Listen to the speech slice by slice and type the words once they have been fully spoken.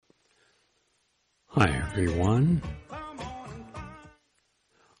Hi, everyone.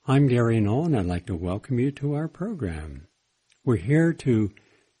 I'm Gary Null, and I'd like to welcome you to our program. We're here to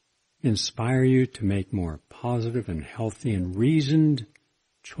inspire you to make more positive and healthy and reasoned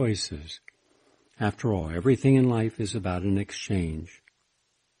choices. After all, everything in life is about an exchange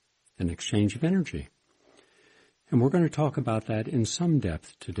of energy. And we're going to talk about that in some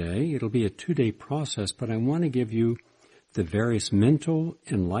depth today. It'll be a 2-day process, but I want to give you the various mental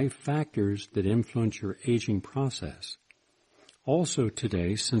and life factors that influence your aging process. Also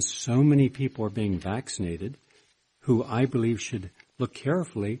today, since so many people are being vaccinated, who I believe should look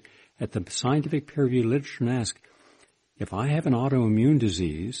carefully at the scientific peer-reviewed literature and ask, if I have an autoimmune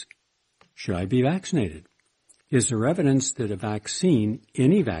disease, should I be vaccinated? Is there evidence that a vaccine,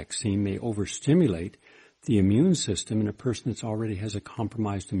 any vaccine, may overstimulate the immune system in a person that already has a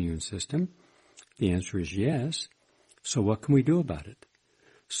compromised immune system? The answer is yes. So what can we do about it?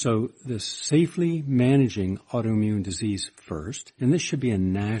 So the safely managing autoimmune disease first, and this should be a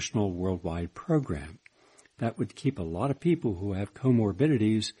national worldwide program. That would keep a lot of people who have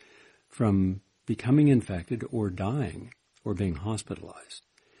comorbidities from becoming infected or dying or being hospitalized.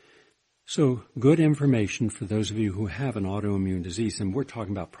 So good information for those of you who have an autoimmune disease, and we're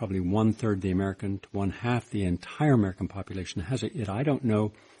talking about probably 1/3 the American to 1/2 the entire American population has it. Yet I don't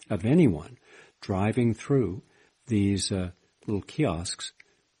know of anyone driving through these little kiosks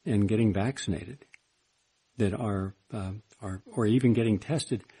and getting vaccinated that are or even getting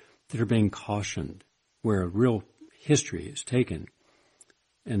tested that are being cautioned, where a real history is taken.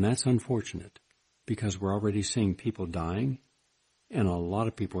 And that's unfortunate because we're already seeing people dying, and a lot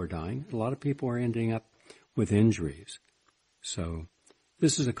of people are dying. A lot of people are ending up with injuries. So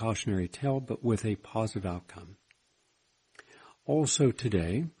this is a cautionary tale, but with a positive outcome. Also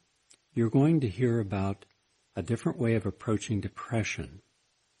today, you're going to hear about a different way of approaching depression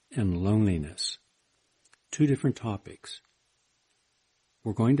and loneliness. 2 different topics.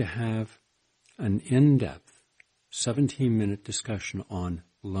 We're going to have an in-depth 17-minute discussion on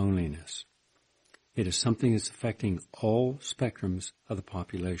loneliness. It is something that's affecting all spectrums of the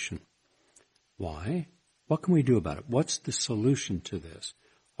population. Why? What can we do about it? What's the solution to this?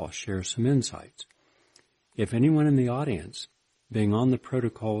 I'll share some insights. If anyone in the audience, being on the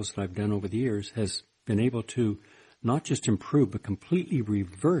protocols that I've done over the years, has been able to not just improve, but completely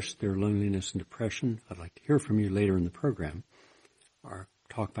reverse their loneliness and depression, I'd like to hear from you later in the program. Our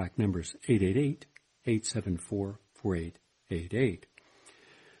talkback number is 888-874-4888.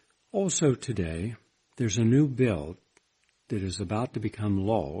 Also today, there's a new bill that is about to become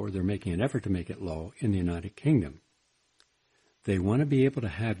law, or they're making an effort to make it law in the United Kingdom. They want to be able to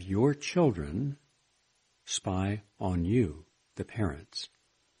have your children spy on you, the parents,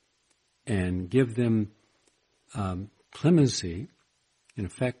 and give them clemency, in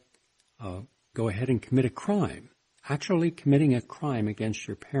effect, go ahead and commit a crime, actually committing a crime against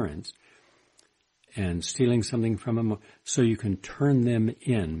your parents and stealing something from them so you can turn them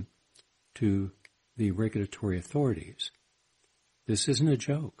in to the regulatory authorities. This isn't a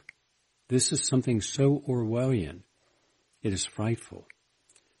joke. This is something so Orwellian. It is frightful.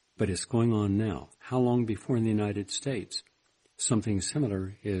 But it's going on now. How long before in the United States something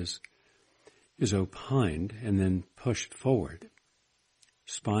similar is opined and then pushed forward?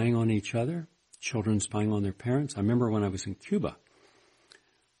 Spying on each other, children spying on their parents. I remember when I was in Cuba,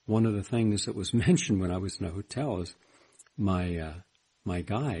 one of the things that was mentioned when I was in a hotel is my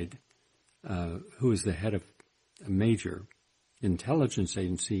guide, who was the head of a major intelligence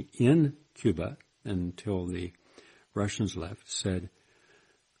agency in Cuba until the Russians left, said,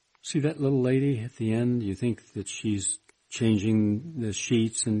 "See that little lady at the end? You think that she's changing the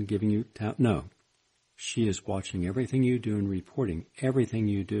sheets and giving you no. She is watching everything you do and reporting everything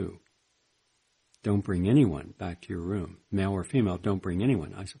you do. Don't bring anyone back to your room, male or female. Don't bring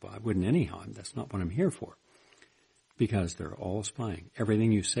anyone." I said, "Well, I wouldn't anyhow. That's not what I'm here for." Because they're all spying.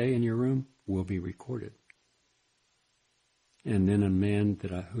 Everything you say in your room will be recorded. And then a man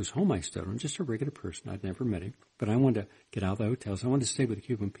whose home I stayed on, just a regular person, I'd never met him, but I wanted to get out of the hotels. I wanted to stay with the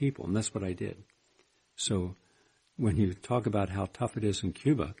Cuban people, and that's what I did. So when you talk about how tough it is in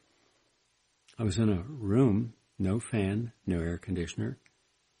Cuba, I was in a room, no fan, no air conditioner.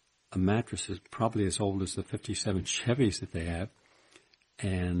 A mattress is probably as old as the 57 Chevys that they have.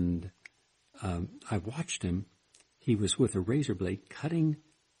 And I watched him. He was with a razor blade cutting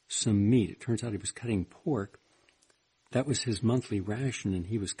some meat. It turns out he was cutting pork. That was his monthly ration, and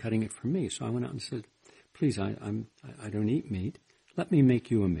he was cutting it for me. So I went out and said, "Please, I don't eat meat. Let me make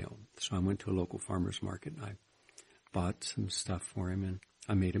you a meal." So I went to a local farmer's market, and I bought some stuff for him, and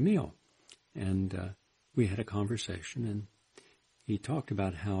I made a meal. And we had a conversation, and he talked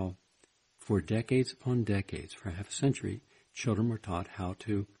about how For decades upon decades, for half a century, children were taught how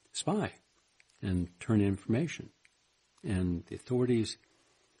to spy and turn in information. And the authorities,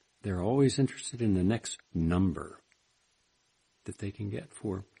 they're always interested in the next number that they can get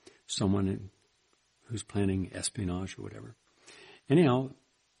for someone who's planning espionage or whatever. Anyhow,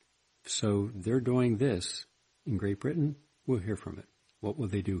 so they're doing this in Great Britain. We'll hear from it. What will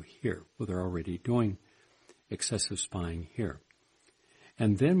they do here? Well, they're already doing excessive spying here.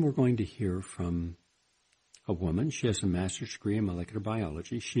 And then we're going to hear from a woman. She has a master's degree in molecular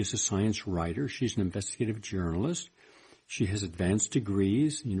biology. She is a science writer. She's an investigative journalist. She has advanced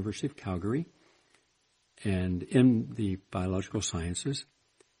degrees at the University of Calgary and in the biological sciences.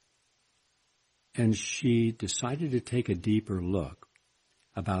 And she decided to take a deeper look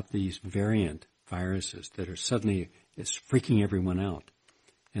about these variant viruses that are suddenly, it's freaking everyone out,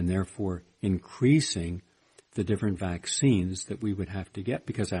 and therefore increasing the different vaccines that we would have to get,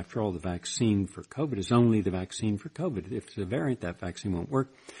 because after all, the vaccine for COVID is only the vaccine for COVID. If it's a variant, that vaccine won't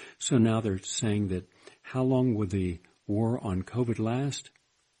work. So now they're saying that how long will the war on COVID last?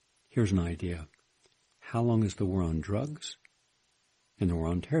 Here's an idea. How long has the war on drugs and the war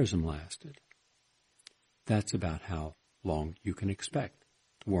on terrorism lasted? That's about how long you can expect.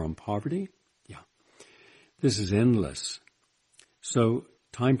 The war on poverty? Yeah. This is endless. So,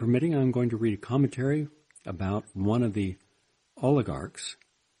 time permitting, I'm going to read a commentary about one of the oligarchs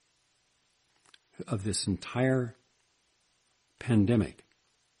of this entire pandemic,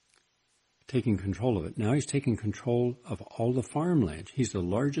 taking control of it. Now he's taking control of all the farmland. He's the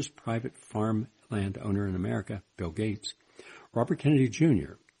largest private farmland owner in America, Bill Gates. Robert Kennedy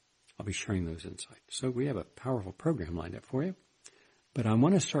Jr. I'll be sharing those insights. So we have a powerful program lined up for you. But I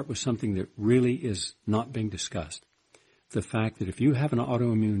want to start with something that really is not being discussed. The fact that if you have an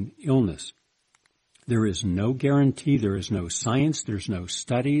autoimmune illness, there is no guarantee, there is no science, there's no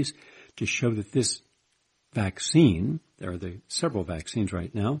studies to show that this vaccine, there are several vaccines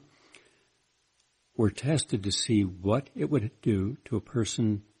right now, were tested to see what it would do to a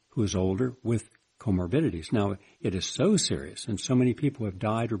person who is older with comorbidities. Now, it is so serious, and so many people have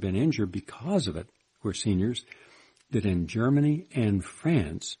died or been injured because of it, who are seniors, that in Germany and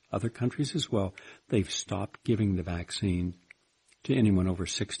France, other countries as well, they've stopped giving the vaccine to anyone over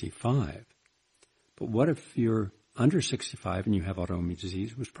 65. But what if you're under 65 and you have autoimmune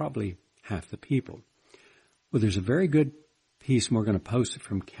disease, which is probably half the people? Well, there's a very good piece, and we're going to post it,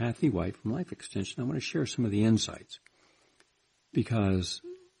 from Kathy White from Life Extension. I want to share some of the insights, because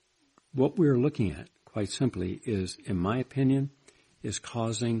what we're looking at, quite simply, is, in my opinion, is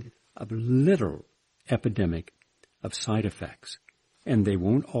causing a literal epidemic of side effects. And they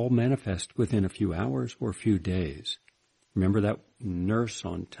won't all manifest within a few hours or a few days. Remember that nurse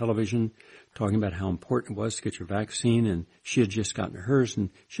on television talking about how important it was to get your vaccine, and she had just gotten hers, and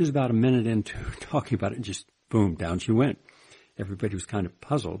she was about a minute into talking about it, and just boom, down she went. Everybody was kind of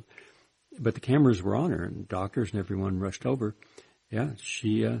puzzled. But the cameras were on her, and doctors and everyone rushed over. Yeah,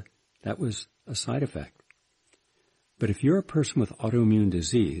 that was a side effect. But if you're a person with autoimmune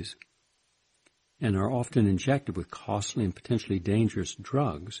disease and are often injected with costly and potentially dangerous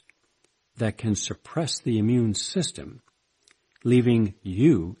drugs that can suppress the immune system, leaving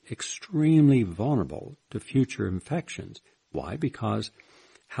you extremely vulnerable to future infections. Why? Because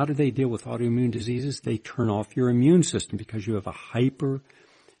how do they deal with autoimmune diseases? They turn off your immune system because you have a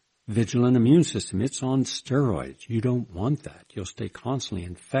hyper-vigilant immune system. It's on steroids. You don't want that. You'll stay constantly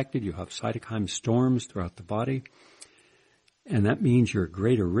infected. You'll have cytokine storms throughout the body. And that means you're at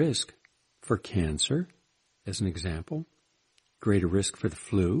greater risk for cancer, as an example, greater risk for the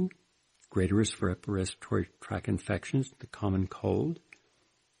flu, greater risk for upper respiratory tract infections, the common cold,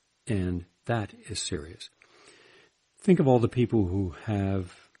 and that is serious. Think of all the people who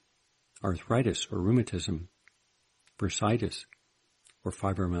have arthritis or rheumatism, bursitis, or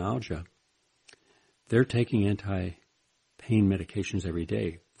fibromyalgia. They're taking anti-pain medications every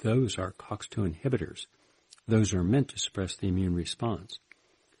day. Those are COX-2 inhibitors. Those are meant to suppress the immune response.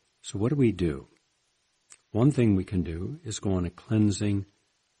 So what do we do? One thing we can do is go on a cleansing,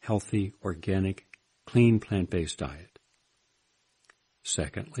 healthy, organic, clean plant-based diet.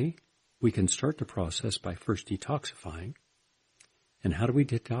 Secondly, we can start the process by first detoxifying. And how do we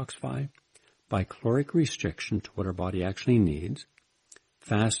detoxify? By caloric restriction to what our body actually needs,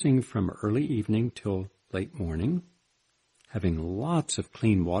 fasting from early evening till late morning, having lots of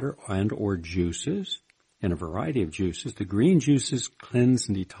clean water and or juices, and a variety of juices. The green juices cleanse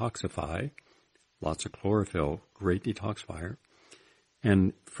and detoxify. Lots of chlorophyll, great detoxifier.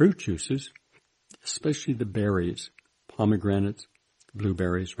 And fruit juices, especially the berries, pomegranates,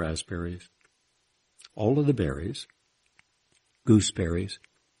 blueberries, raspberries, all of the berries, gooseberries,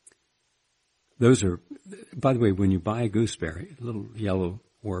 those are, by the way, when you buy a gooseberry, a little yellow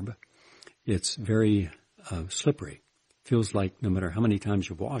orb, it's very slippery. Feels like no matter how many times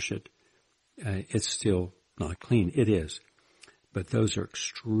you wash it, it's still not clean. It is. But those are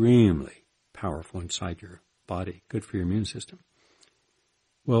extremely powerful inside your body, good for your immune system.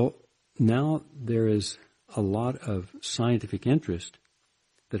 Well, now there is a lot of scientific interest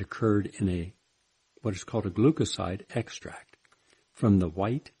that occurred in what is called a glucoside extract from the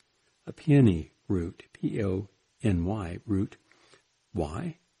white peony root, P-O-N-Y root.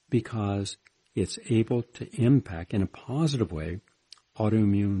 Why? Because it's able to impact in a positive way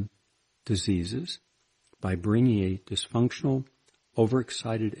autoimmune diseases by bringing a dysfunctional,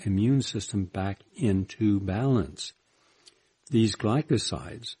 overexcited immune system back into balance. These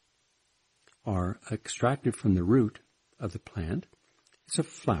glycosides are extracted from the root of the plant. It's a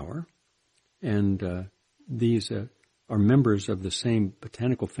flower, and these are members of the same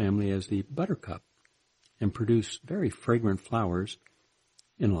botanical family as the buttercup and produce very fragrant flowers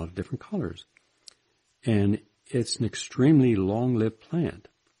in a lot of different colors. And it's an extremely long-lived plant,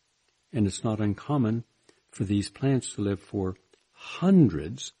 and it's not uncommon for these plants to live for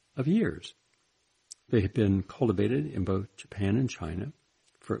hundreds of years. They have been cultivated in both Japan and China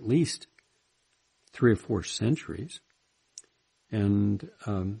for at least 3 or 4 centuries, and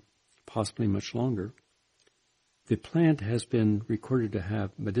possibly much longer. The plant has been recorded to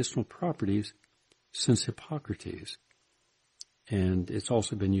have medicinal properties since Hippocrates, and it's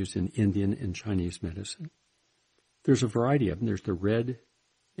also been used in Indian and Chinese medicine. There's a variety of them. There's the red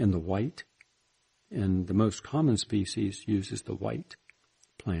and the white, and the most common species uses the white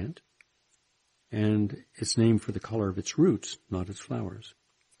plant, and it's named for the color of its roots, not its flowers.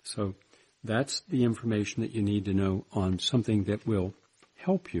 So that's the information that you need to know on something that will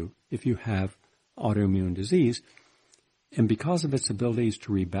help you if you have autoimmune disease. And because of its abilities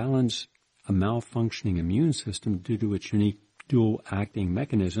to rebalance a malfunctioning immune system due to its unique dual-acting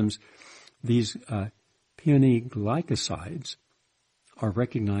mechanisms, these peony glycosides are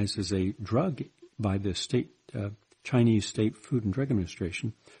recognized as a drug by the Chinese State Food and Drug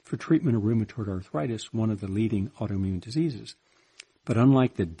Administration for treatment of rheumatoid arthritis, one of the leading autoimmune diseases. But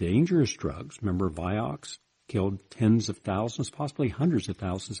unlike the dangerous drugs, remember Vioxx killed tens of thousands, possibly hundreds of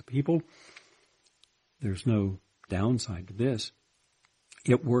thousands of people, there's no downside to this.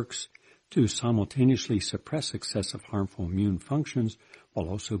 It works to simultaneously suppress excessive harmful immune functions while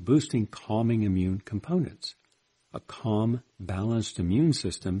also boosting calming immune components. A calm, balanced immune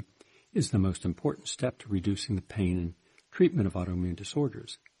system is the most important step to reducing the pain and treatment of autoimmune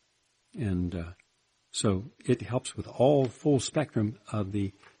disorders. And so it helps with all full spectrum of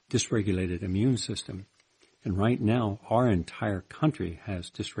the dysregulated immune system. And right now, our entire country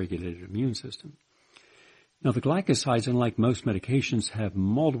has dysregulated immune system. Now, the glycosides, unlike most medications, have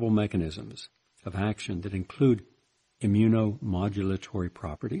multiple mechanisms of action that include immunomodulatory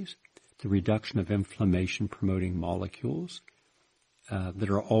properties, the reduction of inflammation-promoting molecules that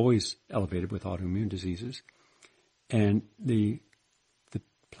are always elevated with autoimmune diseases, and the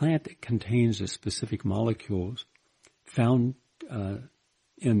plant contains a specific molecules found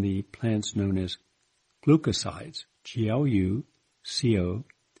in the plants known as glucosides,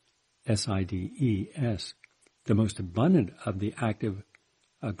 Glucosides. The most abundant of the active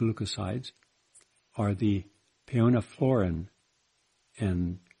glucosides are the peoniflorin,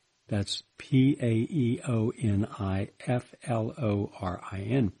 and that's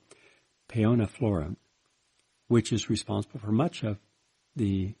Paeoniflorin, peoniflorin, which is responsible for much of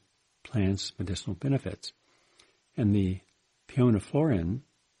the plant's medicinal benefits. And the peoniflorin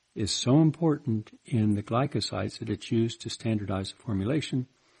is so important in the glycosides that it's used to standardize the formulation,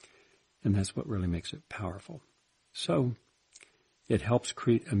 and that's what really makes it powerful. So it helps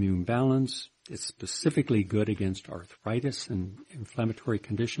create immune balance. It's specifically good against arthritis and inflammatory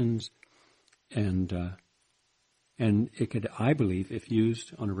conditions, and it could, I believe, if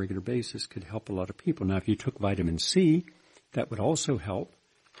used on a regular basis, could help a lot of people. Now, if you took vitamin C, that would also help.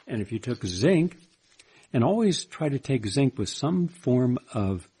 And if you took zinc, and always try to take zinc with some form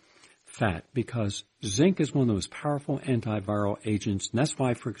of fat, because zinc is one of the most powerful antiviral agents. And that's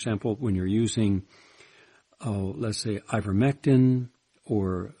why, for example, when you're using, let's say, ivermectin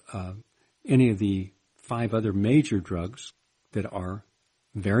or any of the 5 other major drugs that are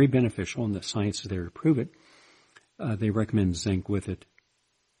very beneficial, and the science is there to prove it, they recommend zinc with it.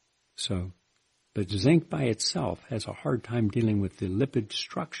 So, but zinc by itself has a hard time dealing with the lipid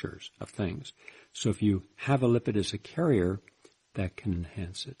structures of things. So if you have a lipid as a carrier, that can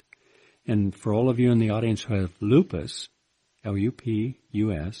enhance it. And for all of you in the audience who have lupus,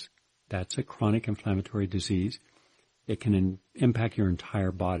 Lupus, that's a chronic inflammatory disease, It can impact your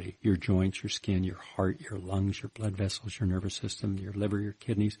entire body, your joints, your skin, your heart, your lungs, your blood vessels, your nervous system, your liver, your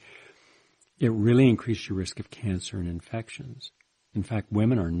kidneys. It really increases your risk of cancer and infections. In fact,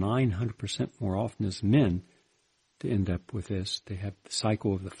 women are 900% more often as men to end up with this. They have the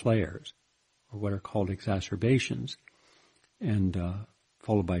cycle of the flares, or what are called exacerbations, and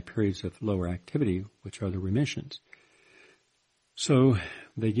followed by periods of lower activity, which are the remissions. So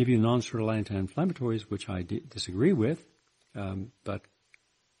they give you non-steroidal anti-inflammatories, which I disagree with, but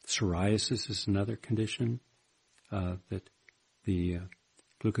psoriasis is another condition that the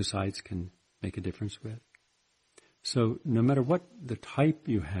glucosides can make a difference with. So no matter what the type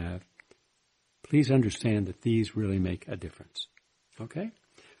you have, please understand that these really make a difference. Okay?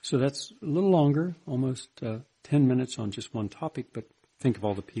 So that's a little longer, almost 10 minutes on just one topic, but think of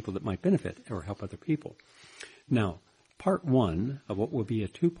all the people that might benefit or help other people. Now, part one of what will be a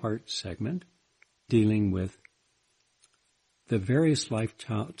two-part segment dealing with the various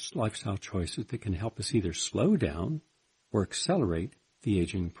lifestyle choices that can help us either slow down or accelerate the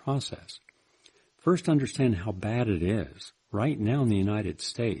aging process. First, understand how bad it is. Right now in the United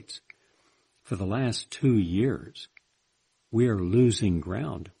States, for the last 2 years, we are losing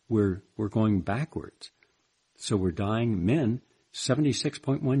ground. We're going backwards. So we're dying, men,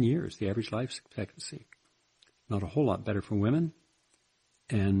 76.1 years, the average life expectancy. Not a whole lot better for women.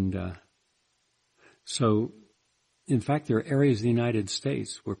 And so, in fact, there are areas of the United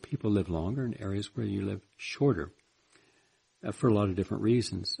States where people live longer and areas where you live shorter for a lot of different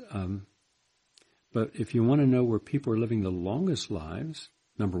reasons. But if you want to know where people are living the longest lives,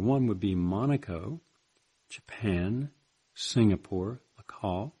 number one would be Monaco, Japan, Singapore,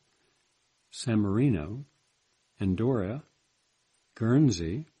 Macau, San Marino, Andorra,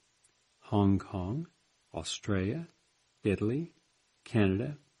 Guernsey, Hong Kong, Australia, Italy,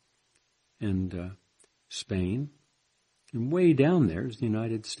 Canada, and Spain. And way down there is the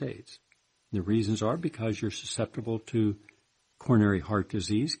United States. The reasons are because you're susceptible to coronary heart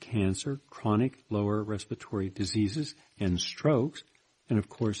disease, cancer, chronic lower respiratory diseases, and strokes. And, of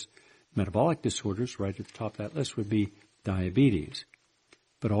course, metabolic disorders, right at the top of that list, would be diabetes.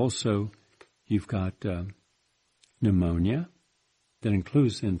 But also, you've got pneumonia that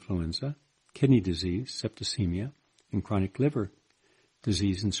includes influenza, kidney disease, septicemia, and chronic liver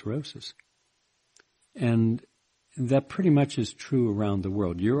disease and cirrhosis. And that pretty much is true around the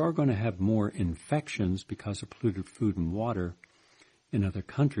world. You are going to have more infections because of polluted food and water in other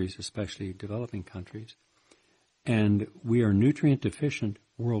countries, especially developing countries. And we are nutrient deficient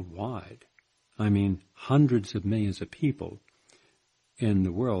worldwide. I mean, hundreds of millions of people in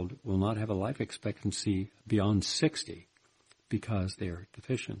the world will not have a life expectancy beyond 60 because they are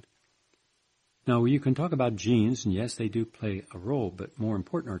deficient. Now, you can talk about genes, and yes, they do play a role, but more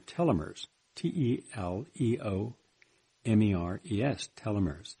important are telomeres, T-E-L-E-O-M-E-R-E-S,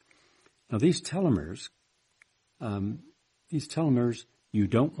 telomeres. Now, these telomeres, you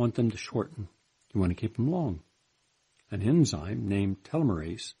don't want them to shorten. You want to keep them long. An enzyme named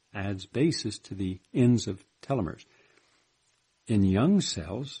telomerase adds bases to the ends of telomeres. In young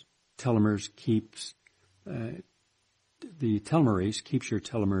cells, the telomerase keeps your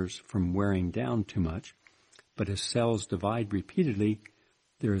telomeres from wearing down too much, but as cells divide repeatedly,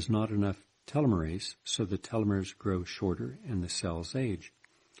 there is not enough telomerase, so the telomeres grow shorter and the cells age.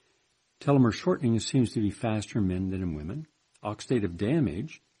 Telomere shortening seems to be faster in men than in women. Oxidative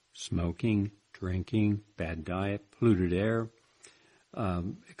damage, smoking, drinking, bad diet, polluted air,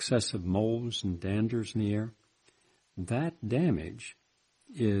 excessive molds and danders in the air, that damage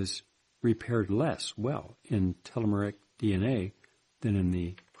is repaired less well in telomeric DNA than in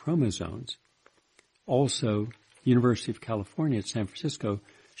the chromosomes. Also, University of California at San Francisco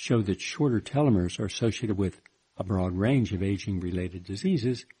showed that shorter telomeres are associated with a broad range of aging-related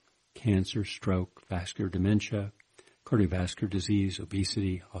diseases, cancer, stroke, vascular dementia, cardiovascular disease,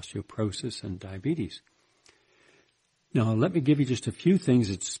 obesity, osteoporosis, and diabetes. Now, let me give you just a few things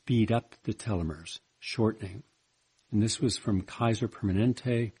that speed up the telomeres, shortening. And this was from Kaiser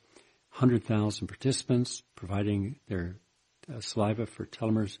Permanente, 100,000 participants providing their saliva for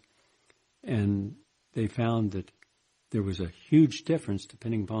telomeres. And they found that there was a huge difference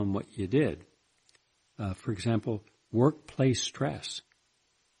depending upon what you did. For example, workplace stress.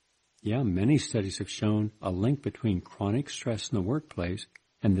 Yeah, many studies have shown a link between chronic stress in the workplace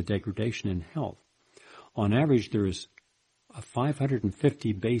and the degradation in health. On average, there is a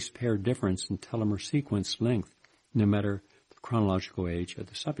 550 base pair difference in telomere sequence length, no matter the chronological age of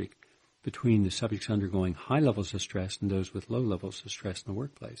the subject, between the subjects undergoing high levels of stress and those with low levels of stress in the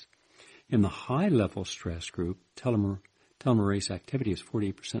workplace. In the high-level stress group, telomerase activity is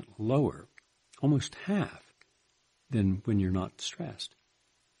 48% lower, almost half. than when you're not stressed.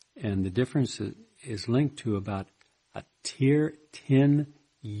 And the difference is linked to about a 10-year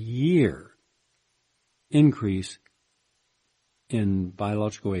increase in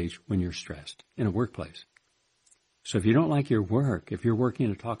biological age when you're stressed in a workplace. So if you don't like your work, if you're working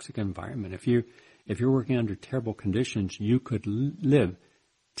in a toxic environment, if you're working under terrible conditions, you could live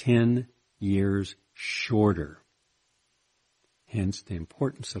 10 years shorter. Hence the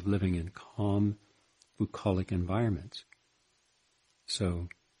importance of living in calm, bucolic environments. So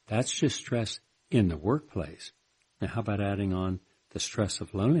that's just stress in the workplace. Now how about adding on the stress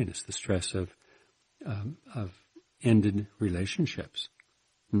of loneliness, the stress of ended relationships?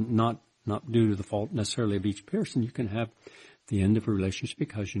 Not due to the fault necessarily of each person. You can have the end of a relationship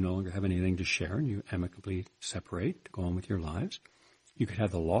because you no longer have anything to share and you amicably separate to go on with your lives. You could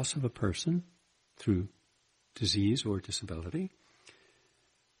have the loss of a person through disease or disability.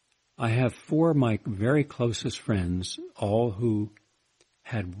 I have 4 of my very closest friends, all who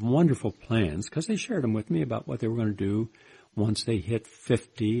had wonderful plans because they shared them with me about what they were going to do once they hit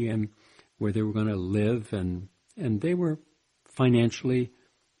 50 and where they were going to live. And they were financially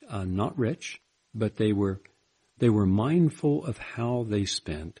not rich, but they were mindful of how they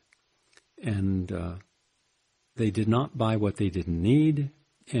spent, and they did not buy what they didn't need,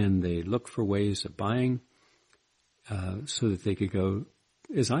 and they looked for ways of buying so that they could go,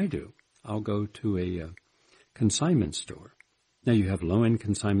 as I do. I'll go to a consignment store. Now you have low-end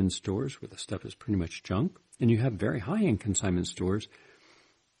consignment stores where the stuff is pretty much junk, and you have very high-end consignment stores.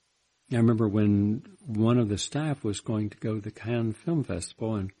 I remember when one of the staff was going to go to the Cannes Film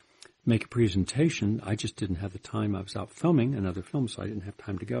Festival and make a presentation. I just didn't have the time. I was out filming another film, so I didn't have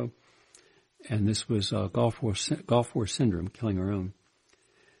time to go. And this was Gulf War Syndrome, Killing Our Own.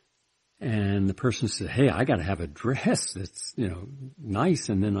 And the person said, hey, I got to have a dress that's, nice,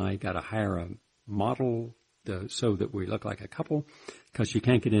 and then I got to hire a model so that we look like a couple because you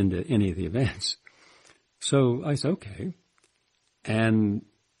can't get into any of the events. So I said, okay. And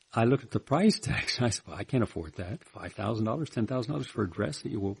I looked at the price tags, and I said, well, I can't afford that. $5,000, $10,000 for a dress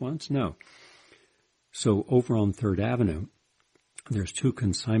that you wore once? No. So over on 3rd Avenue, there's 2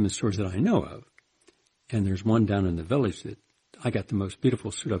 consignment stores that I know of, and there's one down in the Village that I got the most beautiful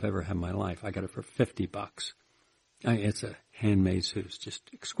suit I've ever had in my life. I got it for $50. It's a handmade suit. It's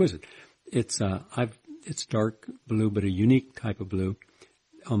just exquisite. It's dark blue, but a unique type of blue.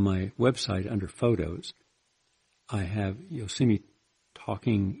 On my website under photos, you'll see me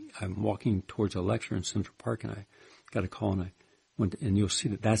I'm walking towards a lecture in Central Park, and I got a call, and I went, and you'll see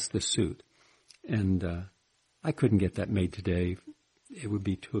that that's the suit. And I couldn't get that made today. It would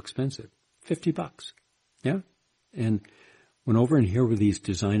be too expensive. $50. Yeah? And went over, and here were these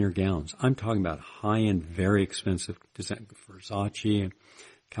designer gowns. I'm talking about high-end, very expensive design, Versace and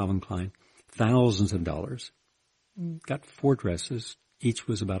Calvin Klein, thousands of dollars. Got 4 dresses. Each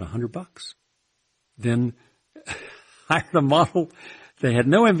was about $100. Then hired a model. They had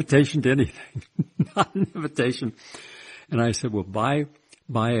no invitation to anything, not an invitation. And I said, well, buy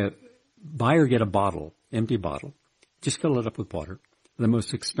or get a bottle, empty bottle. Just fill it up with water, the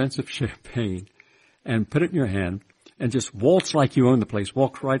most expensive champagne, and put it in your hand, and just waltz like you own the place.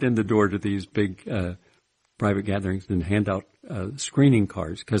 Walk right in the door to these big private gatherings and hand out screening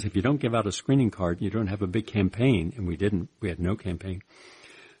cards. Because if you don't give out a screening card, you don't have a big campaign, and we didn't. We had no campaign.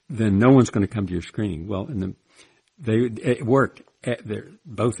 Then no one's going to come to your screening. Well, it worked.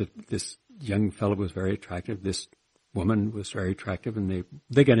 This young fellow was very attractive. This woman was very attractive, and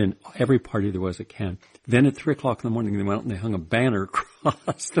they got in every party there was at Cannes. Then at 3 o'clock in the morning, they went out and they hung a banner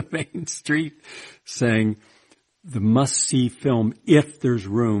across the main street saying, the must-see film, if there's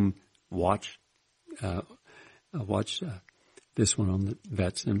room, watch this one on the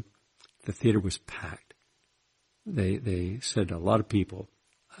Vets. And the theater was packed. They said a lot of people,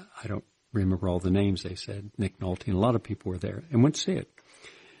 I don't remember all the names they said, Nick Nolte, and a lot of people were there and went to see it.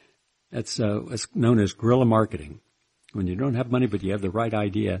 It's known as guerrilla marketing. When you don't have money but you have the right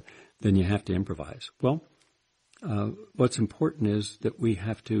idea, then you have to improvise. Well, what's important is that we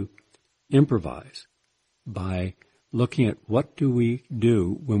have to improvise by looking at what do we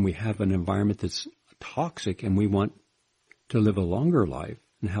do when we have an environment that's toxic and we want to live a longer life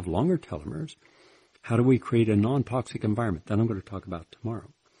and have longer telomeres. How do we create a non-toxic environment? That I'm going to talk about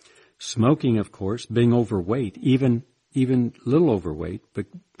tomorrow. Smoking, of course, being overweight, even little overweight, but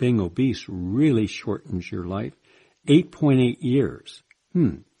being obese really shortens your life. 8.8 years.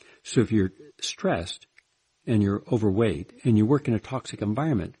 So if you're stressed and you're overweight and you work in a toxic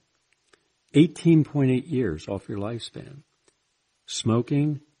environment, 18.8 years off your lifespan.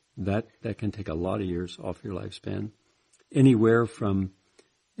 Smoking, that can take a lot of years off your lifespan. Anywhere from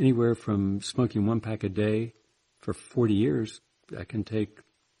smoking 1 pack a day for 40 years, that can take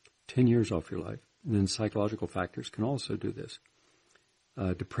 10 years off your life. And then psychological factors can also do this.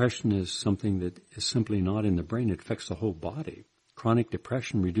 Depression is something that is simply not in the brain. It affects the whole body. Chronic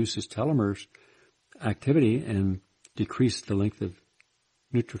depression reduces telomeres activity and decreases the length of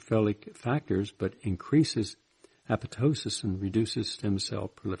neutrophilic factors, but increases apoptosis and reduces stem cell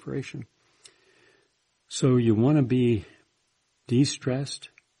proliferation. So you want to be de-stressed,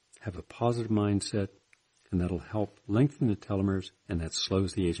 have a positive mindset, and that'll help lengthen the telomeres, and that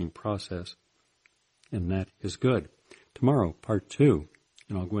slows the aging process. And that is good. Tomorrow, part 2,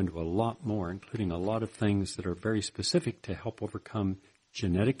 and I'll go into a lot more, including a lot of things that are very specific to help overcome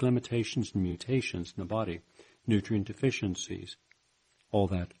genetic limitations and mutations in the body, nutrient deficiencies. All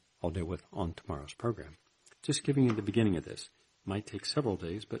that I'll deal with on tomorrow's program. Just giving you the beginning of this. Might take several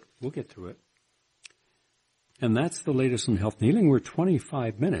days, but we'll get through it. And that's the latest in health and healing. We're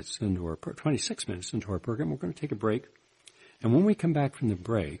 26 minutes into our program. We're going to take a break. And when we come back from the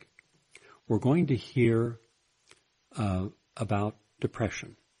break, we're going to hear about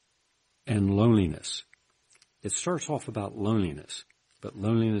depression and loneliness. It starts off about loneliness, but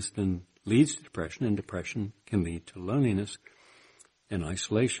loneliness then leads to depression, and depression can lead to loneliness and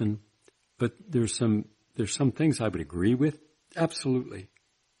isolation. But there's some things I would agree with, absolutely.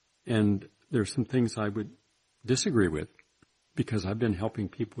 And there's some things I would disagree with, because I've been helping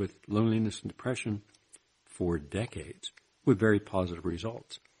people with loneliness and depression for decades with very positive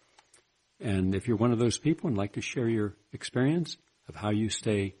results. And if you're one of those people and like to share your experience of how you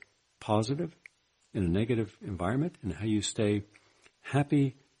stay positive in a negative environment and how you stay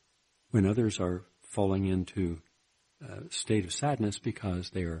happy when others are falling into a state of sadness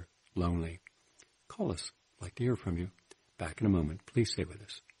because they are lonely, call us. I'd like to hear from you. Back in a moment. Please stay with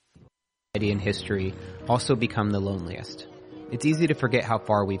us. In history also become the loneliest. It's easy to forget how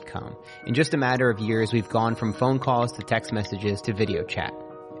far we've come. In just a matter of years, we've gone from phone calls to text messages to video chat.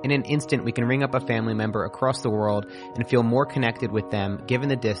 In an instant, we can ring up a family member across the world and feel more connected with them, given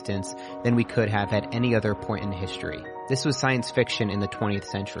the distance, than we could have at any other point in history. This was science fiction in the 20th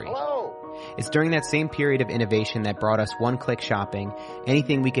century. Hello. It's during that same period of innovation that brought us one-click shopping,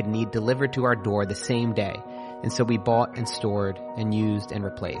 anything we could need delivered to our door the same day. And so we bought and stored and used and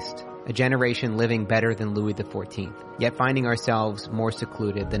replaced. A generation living better than Louis XIV, yet finding ourselves more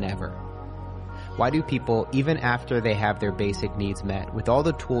secluded than ever. Why do people, even after they have their basic needs met, with all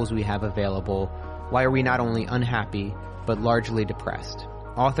the tools we have available, why are we not only unhappy, but largely depressed?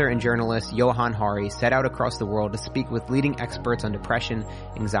 Author and journalist Johann Hari set out across the world to speak with leading experts on depression,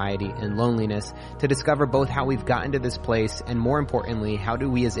 anxiety, and loneliness to discover both how we've gotten to this place and, more importantly, how do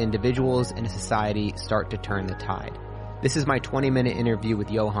we as individuals and a society start to turn the tide. This is my 20-minute interview with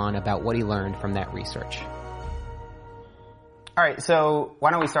Johann about what he learned from that research. All right, so why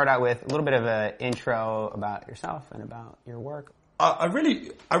don't we start out with a little bit of an intro about yourself and about your work. I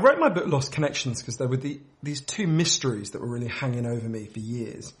wrote my book Lost Connections because there were these two mysteries that were really hanging over me for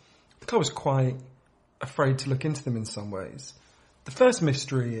years. I think I was quite afraid to look into them in some ways. The first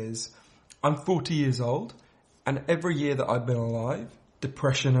mystery is I'm 40 years old, and every year that I've been alive,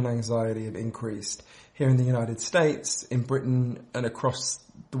 depression and anxiety have increased here in the United States, in Britain, and across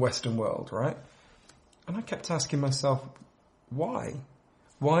the Western world, right? And I kept asking myself, why?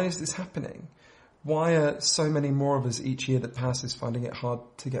 Why is this happening? Why are so many more of us each year that passes finding it hard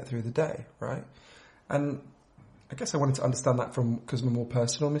to get through the day, right? And I guess I wanted to understand that because of a more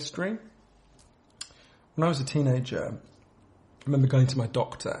personal mystery. When I was a teenager, I remember going to my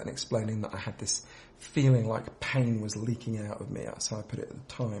doctor and explaining that I had this feeling like pain was leaking out of me. That's how I put it at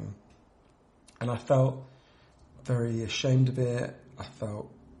the time. And I felt very ashamed of it. I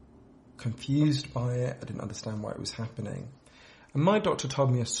felt confused by it. I didn't understand why it was happening. And my doctor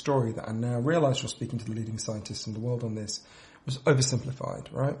told me a story that I now realise, from speaking to the leading scientists in the world on this, was oversimplified,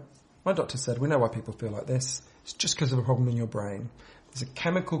 right? My doctor said, we know why people feel like this. It's just because of a problem in your brain. There's a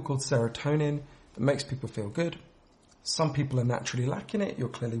chemical called serotonin that makes people feel good. Some people are naturally lacking it. You're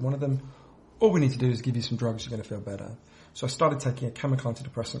clearly one of them. All we need to do is give you some drugs. You're going to feel better. So I started taking a chemical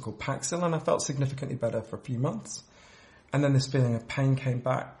antidepressant called Paxil, and I felt significantly better for a few months. And then this feeling of pain came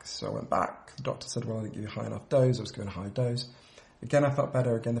back, so I went back. The doctor said, well, I didn't give you a high enough dose. I was given a high dose. Again, I felt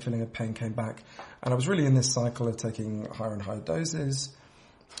better. Again, the feeling of pain came back. And I was really in this cycle of taking higher and higher doses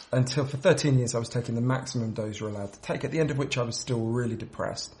until for 13 years I was taking the maximum dose you're allowed to take, at the end of which I was still really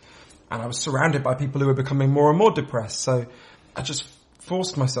depressed. And I was surrounded by people who were becoming more and more depressed. So I just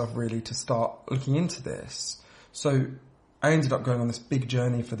forced myself really to start looking into this. So I ended up going on this big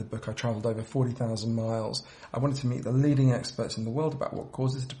journey for the book. I travelled over 40,000 miles. I wanted to meet the leading experts in the world about what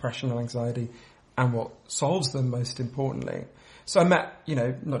causes depression and anxiety and what solves them, most importantly. So I met,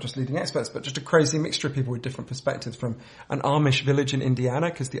 not just leading experts, but just a crazy mixture of people with different perspectives, from an Amish village in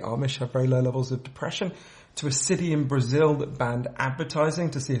Indiana, because the Amish have very low levels of depression, to a city in Brazil that banned advertising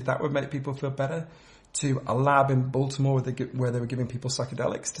to see if that would make people feel better, to a lab in Baltimore where they were giving people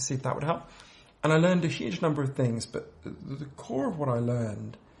psychedelics to see if that would help. And I learned a huge number of things, but the core of what I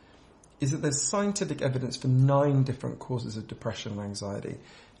learned is that there's scientific evidence for 9 different causes of depression and anxiety.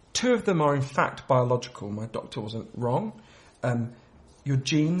 2 of them are in fact biological. My doctor wasn't wrong. Your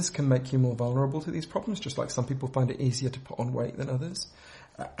genes can make you more vulnerable to these problems, just like some people find it easier to put on weight than others.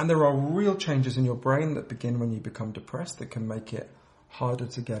 And there are real changes in your brain that begin when you become depressed that can make it harder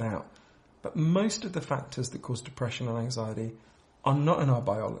to get out. But most of the factors that cause depression and anxiety are not in our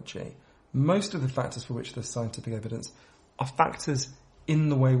biology. Most of the factors for which there's scientific evidence are factors in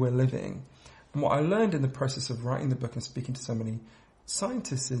the way we're living. And what I learned in the process of writing the book and speaking to so many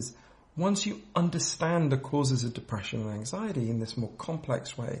scientists is, once you understand the causes of depression and anxiety in this more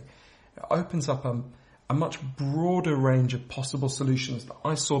complex way, it opens up a much broader range of possible solutions that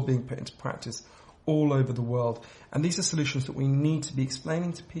I saw being put into practice all over the world. And these are solutions that we need to be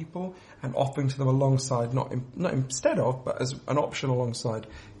explaining to people and offering to them alongside, not instead of, but as an option alongside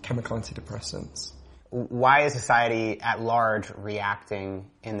chemical antidepressants. Why is society at large reacting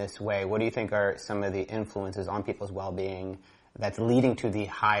in this way? What do you think are some of the influences on people's well-being that's leading to the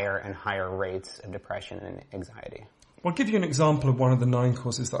higher and higher rates of depression and anxiety? I'll give you an example of one of the 9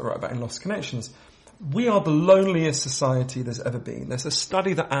 causes that I write about in Lost Connections. We are the loneliest society there's ever been. There's a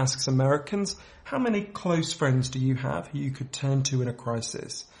study that asks Americans, how many close friends do you have who you could turn to in a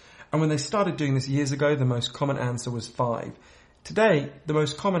crisis? And when they started doing this years ago, the most common answer was 5. Today, the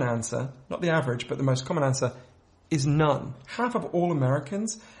most common answer, not the average, but the most common answer is none. Half of all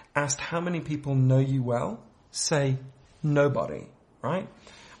Americans asked how many people know you well say nobody, right?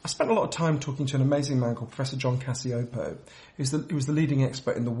 I spent a lot of time talking to an amazing man called Professor John Cassiopo, who was the leading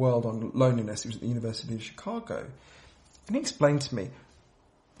expert in the world on loneliness. He was at the University of Chicago. And he explained to me,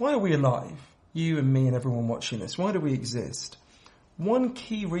 why are we alive? You and me and everyone watching this. Why do we exist? One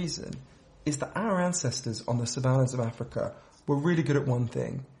key reason is that our ancestors on the savannas of Africa were really good at one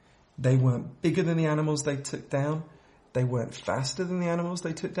thing. They weren't bigger than the animals they took down. They weren't faster than the animals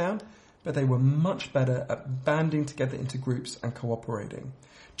they took down. But they were much better at banding together into groups and cooperating.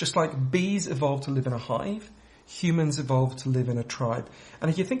 Just like bees evolved to live in a hive, humans evolved to live in a tribe.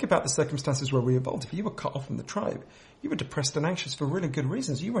 And if you think about the circumstances where we evolved, if you were cut off from the tribe, you were depressed and anxious for really good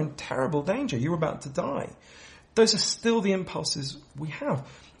reasons. You were in terrible danger. You were about to die. Those are still the impulses we have.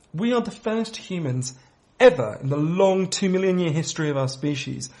 We are the first humans ever in the long 2 million year history of our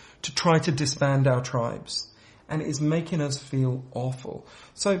species to try to disband our tribes. And it is making us feel awful.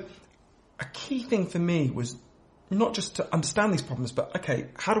 So a key thing for me was not just to understand these problems, but okay,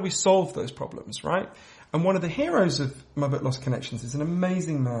 how do we solve those problems, right? And one of the heroes of my book Lost Connections is an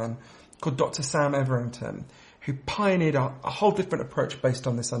amazing man called Dr. Sam Everington, who pioneered a whole different approach based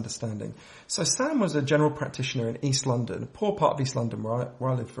on this understanding. So Sam was a general practitioner in East London, a poor part of East London where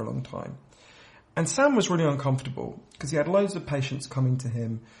I lived for a long time. And Sam was really uncomfortable because he had loads of patients coming to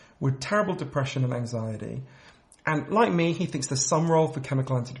him with terrible depression and anxiety. And like me, he thinks there's some role for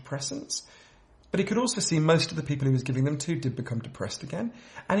chemical antidepressants. But he could also see most of the people he was giving them to did become depressed again.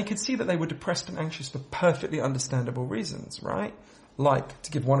 And he could see that they were depressed and anxious for perfectly understandable reasons, right? Like,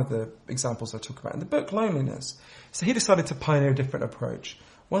 to give one of the examples I talk about in the book, loneliness. So he decided to pioneer a different approach.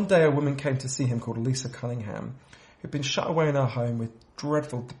 One day a woman came to see him called Lisa Cunningham, who'd been shut away in her home with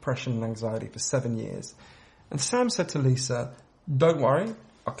dreadful depression and anxiety for 7 years. And Sam said to Lisa, don't worry,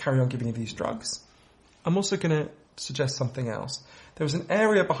 I'll carry on giving you these drugs. I'm also going to suggest something else. There was an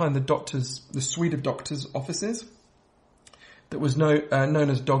area behind the suite of doctors' offices that was known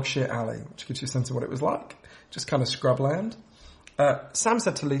as Dog Shit Alley, which gives you a sense of what it was like. Just kind of scrubland. Sam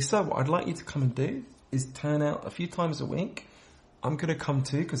said to Lisa, what I'd like you to come and do is turn out a few times a week. I'm going to come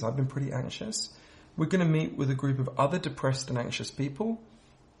too because I've been pretty anxious. We're going to meet with a group of other depressed and anxious people.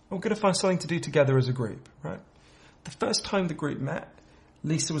 We're going to find something to do together as a group, right? The first time the group met,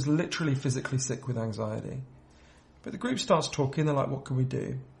 Lisa was literally physically sick with anxiety. But the group starts talking. They're like, what can we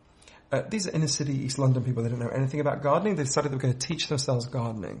do? These are inner city East London people. They don't know anything about gardening. They decided they were going to teach themselves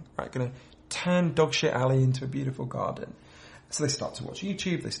gardening, right? Going to turn Dog Shit Alley into a beautiful garden. So they start to watch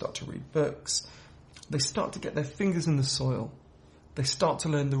YouTube. They start to read books. They start to get their fingers in the soil. They start to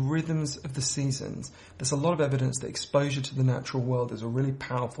learn the rhythms of the seasons. There's a lot of evidence that exposure to the natural world is a really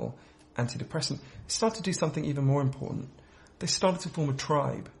powerful antidepressant. They start to do something even more important. They started to form a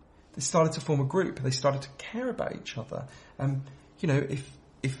tribe. They started to form a group. They started to care about each other.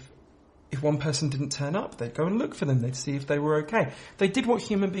 If If one person didn't turn up, they'd go and look for them. They'd see if they were okay. They did what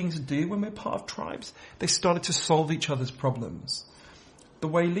human beings do when we're part of tribes. They started to solve each other's problems. The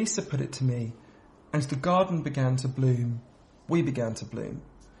way Lisa put it to me, as the garden began to bloom, we began to bloom.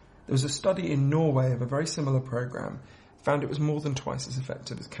 There was a study in Norway of a very similar program, found it was more than twice as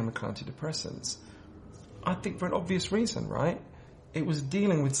effective as chemical antidepressants. I think for an obvious reason, right? It was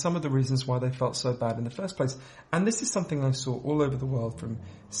dealing with some of the reasons why they felt so bad in the first place. And this is something I saw all over the world, from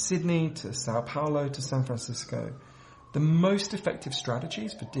Sydney to Sao Paulo to San Francisco. The most effective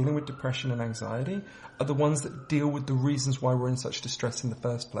strategies for dealing with depression and anxiety are the ones that deal with the reasons why we're in such distress in the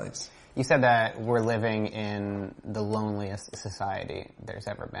first place. You said that we're living in the loneliest society there's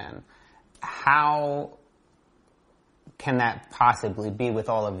ever been. How can that possibly be with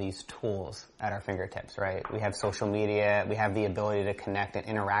all of these tools at our fingertips, right? We have social media, we have the ability to connect and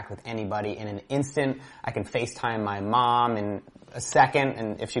interact with anybody in an instant. I can FaceTime my mom in a second,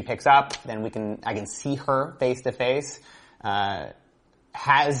 and if she picks up, then I can see her face to face.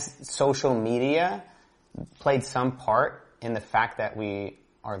 Has social media played some part in the fact that we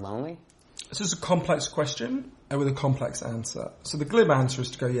are lonely? This is a complex question with a complex answer. So the glib answer is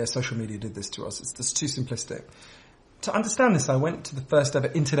to go, yeah, social media did this to us. It's too simplistic. To understand this, I went to the first ever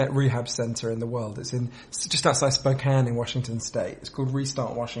internet rehab center in the world. It's just outside Spokane in Washington State. It's called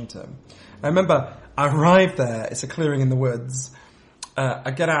Restart Washington. I remember I arrived there. It's a clearing in the woods. I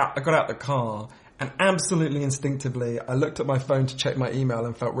got out the car, and absolutely instinctively, I looked at my phone to check my email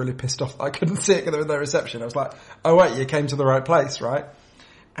and felt really pissed off that I couldn't see it because there was no reception. I was like, oh wait, you came to the right place, right?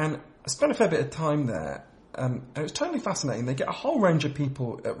 And I spent a fair bit of time there. And it was totally fascinating. They get a whole range of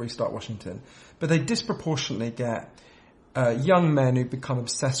people at Restart Washington, but they disproportionately get young men who become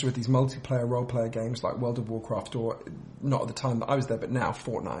obsessed with these multiplayer role-player games like World of Warcraft, or not at the time that I was there, but now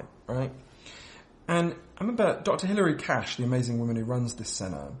Fortnite, right? And I remember Dr. Hilary Cash, the amazing woman who runs this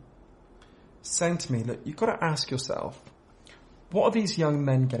center, saying to me, look, you've got to ask yourself, what are these young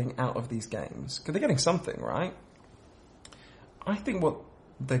men getting out of these games? Because they're getting something, right? I think what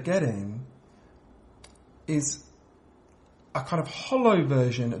they're getting is a kind of hollow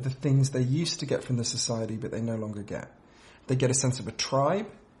version of the things they used to get from the society but they no longer get. They get a sense of a tribe.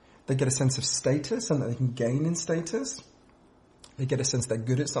 They get a sense of status and that they can gain in status. They get a sense they're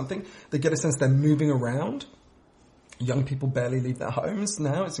good at something. They get a sense they're moving around. Young people barely leave their homes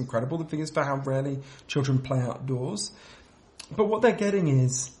now. It's incredible, the figures for how rarely children play outdoors. But what they're getting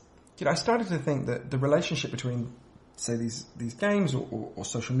is, I started to think that the relationship between, say, these games or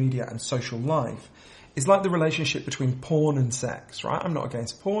social media and social life is like the relationship between porn and sex, right? I'm not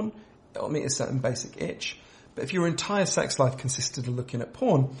against porn. It'll meet a certain basic itch. But if your entire sex life consisted of looking at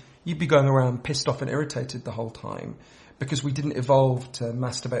porn, you'd be going around pissed off and irritated the whole time, because we didn't evolve to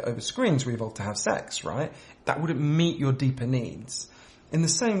masturbate over screens. We evolved to have sex, right? That wouldn't meet your deeper needs. In the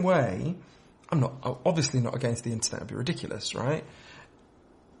same way, I'm obviously not against the internet. It'd be ridiculous, right?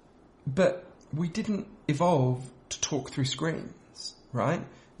 But we didn't evolve to talk through screens, right?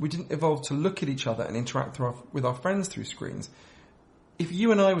 We didn't evolve to look at each other and interact with our friends through screens. If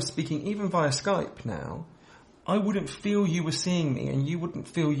you and I were speaking even via Skype now, I wouldn't feel you were seeing me, and you wouldn't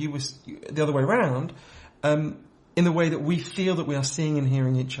feel you was the other way around, in the way that we feel that we are seeing and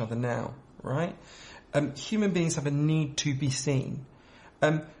hearing each other now, right? Human beings have a need to be seen.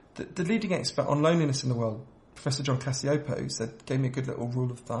 The leading expert on loneliness in the world, Professor John Cacioppo, gave me a good little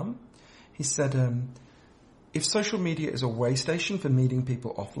rule of thumb. He said, if social media is a way station for meeting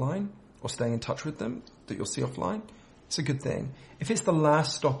people offline or staying in touch with them that you'll see offline, it's a good thing. If it's the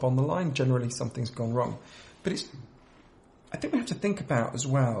last stop on the line, generally something's gone wrong. But I think we have to think about as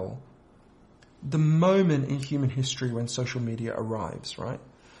well the moment in human history when social media arrives, right?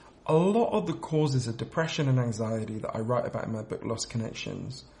 A lot of the causes of depression and anxiety that I write about in my book, Lost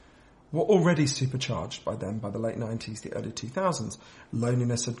Connections, were already supercharged by then, by the late 90s, the early 2000s.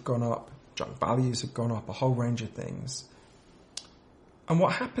 Loneliness had gone up, drug values had gone up, a whole range of things. And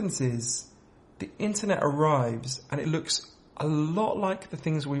what happens is the internet arrives and it looks a lot like the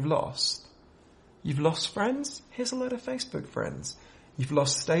things we've lost. You've lost friends? Here's a load of Facebook friends. You've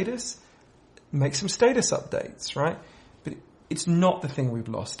lost status? Make some status updates, right? But it's not the thing we've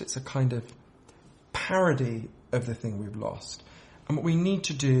lost. It's a kind of parody of the thing we've lost. And what we need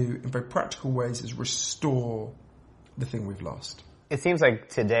to do in very practical ways is restore the thing we've lost. It seems like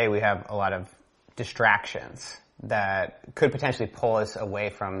today we have a lot of distractions that could potentially pull us away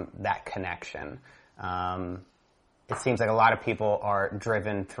from that connection. It seems like a lot of people are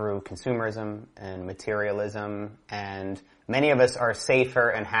driven through consumerism and materialism, and many of us are safer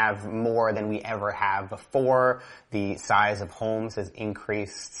and have more than we ever have before. The size of homes has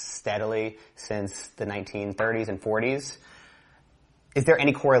increased steadily since the 1930s and 40s. is there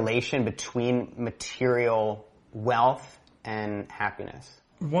any correlation between material wealth and happiness?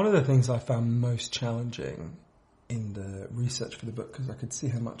 One of the things I found most challenging in the research for the book, because I could see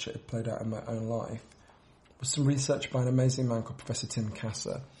how much it had played out in my own life, was some research by an amazing man called Professor Tim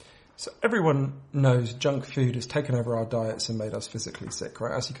Kasser. So everyone knows junk food has taken over our diets and made us physically sick,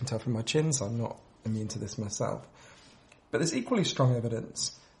 right? As you can tell from my chins, I'm not immune to this myself. But there's equally strong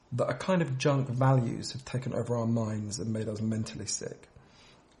evidence that a kind of junk values have taken over our minds and made us mentally sick.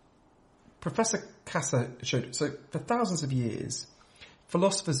 Professor Kasser showed, so for thousands of years,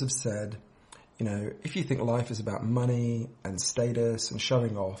 philosophers have said, you know, if you think life is about money and status and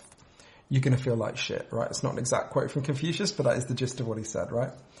showing off, you're going to feel like shit, right? It's not an exact quote from Confucius, but that is the gist of what he said,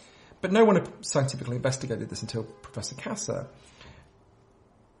 right? But no one had scientifically investigated this until Professor Kasser.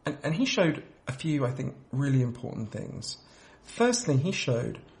 And he showed a few, I think, really important things. Firstly, he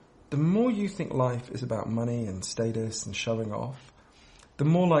showed the more you think life is about money and status and showing off, the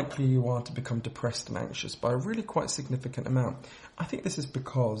more likely you are to become depressed and anxious by a really quite significant amount. I think this is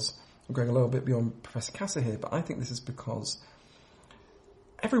because, I'm going a little bit beyond Professor Kasser here, but I think this is because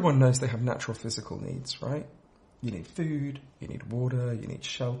everyone knows they have natural physical needs, right? You need food, you need water, you need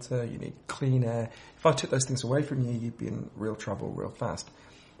shelter, you need clean air. If I took those things away from you, you'd be in real trouble real fast.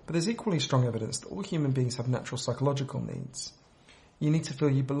 But there's equally strong evidence that all human beings have natural psychological needs. You need to feel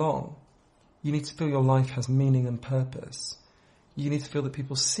you belong. You need to feel your life has meaning and purpose. You need to feel that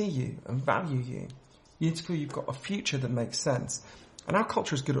people see you and value you. You need to feel you've got a future that makes sense. And our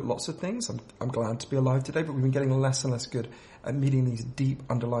culture is good at lots of things. I'm glad to be alive today, but we've been getting less and less good at meeting these deep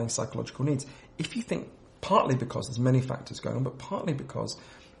underlying psychological needs. If you think, partly because there's many factors going on, but partly because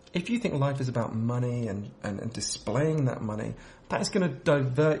if you think life is about money and displaying that money, that is going to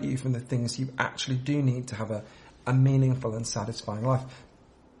divert you from the things you actually do need to have a meaningful and satisfying life.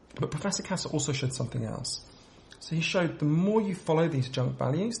 But Professor Kasser also showed something else. So he showed the more you follow these junk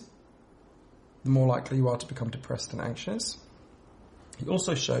values, the more likely you are to become depressed and anxious. He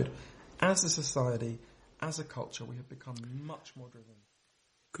also showed, as a society, as a culture, we have become much more driven.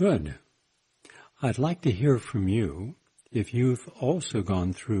 Good. I'd like to hear from you if you've also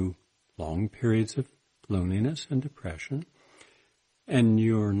gone through long periods of loneliness and depression, and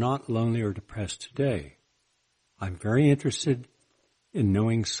you're not lonely or depressed today. I'm very interested in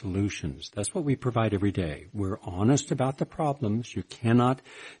knowing solutions. That's what we provide every day. We're honest about the problems. You cannot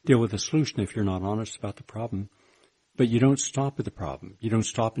deal with a solution if you're not honest about the problem. But you don't stop at the problem. You don't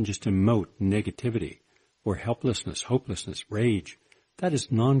stop and just emote negativity or helplessness, hopelessness, rage. That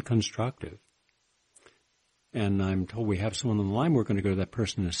is non-constructive. And I'm told we have someone on the line. We're going to go to that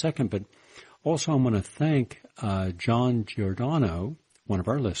person in a second. But also I want to thank John Giordano, one of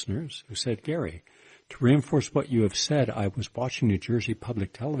our listeners, who said, Gary, to reinforce what you have said, I was watching New Jersey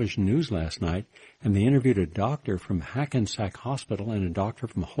Public Television News last night, and they interviewed a doctor from Hackensack Hospital and a doctor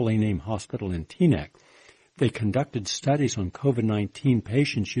from Holy Name Hospital in Teaneck. They conducted studies on COVID-19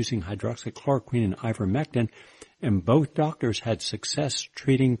 patients using hydroxychloroquine and ivermectin, and both doctors had success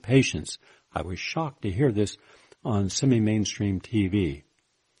treating patients. I was shocked to hear this on semi-mainstream TV.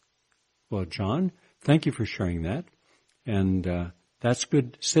 Well, John, thank you for sharing that. And that's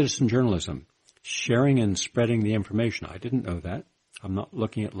good citizen journalism, sharing and spreading the information. I didn't know that. I'm not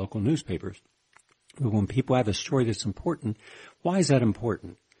looking at local newspapers. But when people have a story that's important, why is that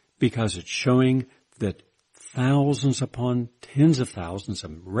important? Because it's showing that thousands upon tens of thousands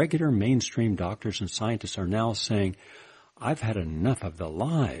of regular mainstream doctors and scientists are now saying, I've had enough of the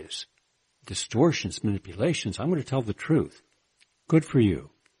lies, distortions, manipulations. I'm going to tell the truth. Good for you,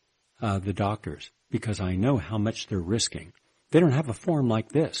 the doctors, because I know how much they're risking. They don't have a forum like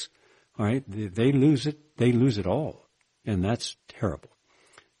this. All right, they lose it all, and that's terrible.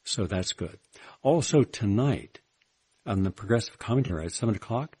 So that's good. Also tonight, on the Progressive Commentary at 7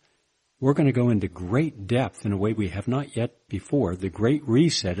 o'clock, we're going to go into great depth in a way we have not yet before, the Great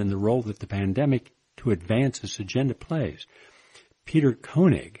Reset and the role that the pandemic to advance this agenda plays. Peter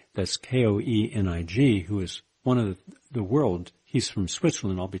Koenig, that's Koenig, who is one of the world, he's from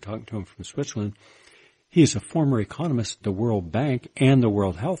Switzerland, I'll be talking to him from Switzerland. He is a former economist at the World Bank and the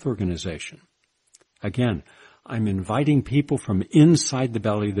World Health Organization. Again, I'm inviting people from inside the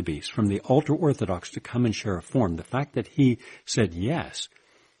belly of the beast, from the ultra-Orthodox, to come and share a forum. The fact that he said yes,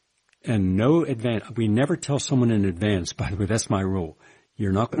 and no advance, we never tell someone in advance, by the way, that's my rule.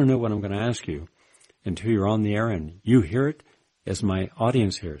 You're not going to know what I'm going to ask you until you're on the air and you hear it as my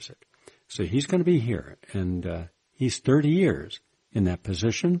audience hears it. So he's going to be here, and he's 30 years in that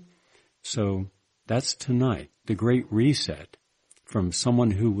position. So that's tonight, the Great Reset, from someone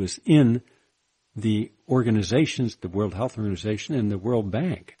who was in the organizations, the World Health Organization and the World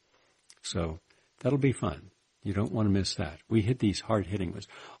Bank. So that'll be fun. You don't want to miss that. We hit these hard-hitting ones.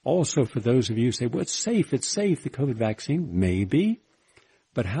 Also, for those of you who say, well, it's safe, the COVID vaccine. Maybe.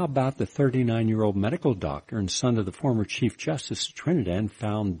 But how about the 39-year-old medical doctor and son of the former Chief Justice of Trinidad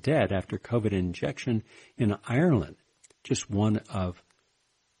found dead after COVID injection in Ireland? Just one of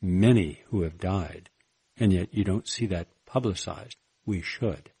many who have died. And yet you don't see that publicized. We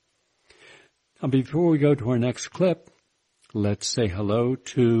should. Now, before we go to our next clip, let's say hello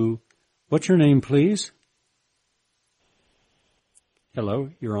to, what's your name, please? Hello,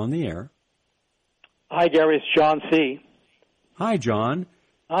 you're on the air. Hi, Gary. It's John C. Hi, John.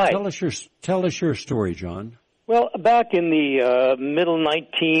 Hi. Tell us your story, John. Well, back in the middle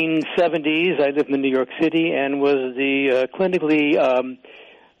 1970s, I lived in New York City and was clinically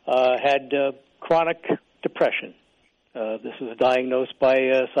had chronic depression. This was diagnosed by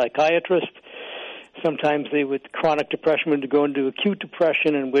a psychiatrist. Sometimes chronic depression would go into acute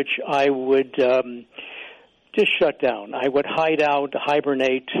depression, in which I would just shut down. I would hide out,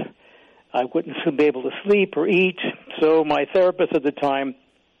 hibernate. I wouldn't be able to sleep or eat. So my therapist at the time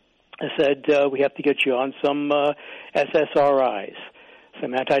said, we have to get you on some SSRIs,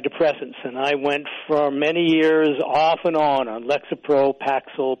 some antidepressants. And I went for many years off and on Lexapro,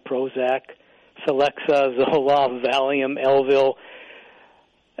 Paxil, Prozac, Celexa, Zoloft, Valium, Elvil,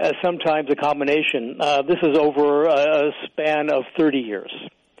 sometimes a combination. This is over a span of 30 years.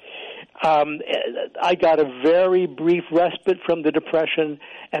 I got a very brief respite from the depression,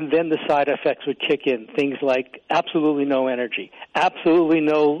 and then the side effects would kick in. Things like absolutely no energy, absolutely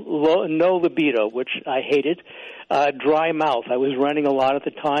no libido, which I hated, dry mouth. I was running a lot at the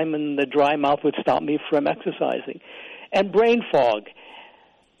time, and the dry mouth would stop me from exercising, and brain fog.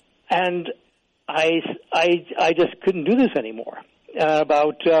 And I just couldn't do this anymore.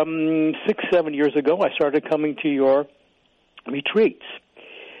 About 6-7 years ago, I started coming to your retreats.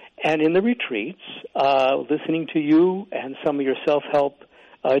 And in the retreats, listening to you and some of your self-help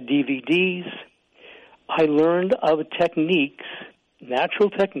DVDs, I learned of techniques,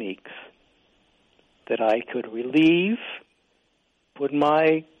 natural techniques, that I could relieve, put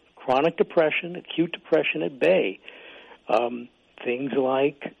my chronic depression, acute depression at bay. Things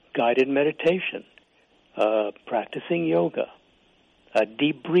like guided meditation, practicing yoga,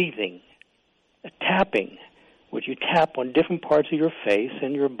 deep breathing, tapping, which you tap on different parts of your face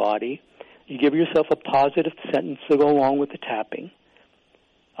and your body. You give yourself a positive sentence to go along with the tapping.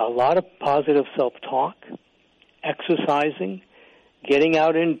 A lot of positive self-talk, exercising, getting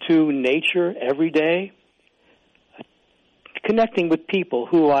out into nature every day, connecting with people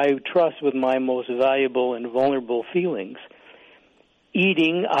who I trust with my most valuable and vulnerable feelings.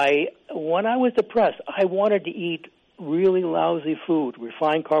 Eating, when I was depressed, I wanted to eat really lousy food,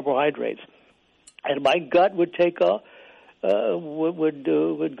 refined carbohydrates. And my gut would would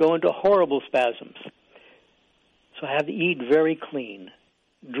go into horrible spasms. So I had to eat very clean,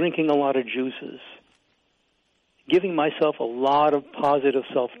 drinking a lot of juices, giving myself a lot of positive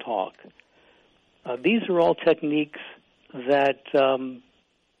self-talk. These are all techniques that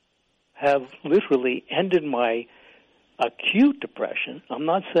have literally ended my acute depression. I'm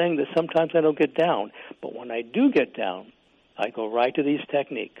not saying that sometimes I don't get down, but when I do get down, I go right to these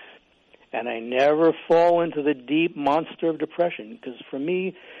techniques. And I never fall into the deep monster of depression, because for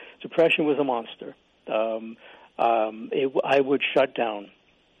me, depression was a monster. I would shut down.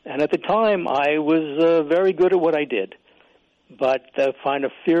 And at the time, I was very good at what I did. But the kind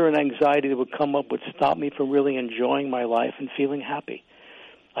of fear and anxiety that would come up would stop me from really enjoying my life and feeling happy.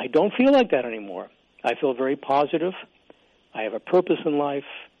 I don't feel like that anymore. I feel very positive. I have a purpose in life.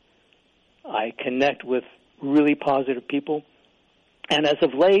 I connect with really positive people. And as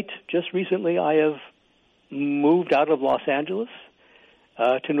of late, just recently, I have moved out of Los Angeles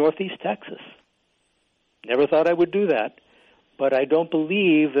to Northeast Texas. Never thought I would do that, but I don't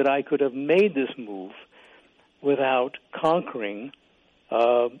believe that I could have made this move without conquering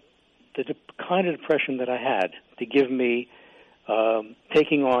the kind of depression that I had, to give me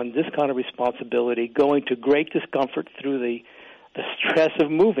taking on this kind of responsibility, going to great discomfort through the stress of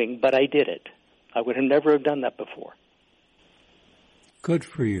moving, but I did it. I would have never have done that before. Good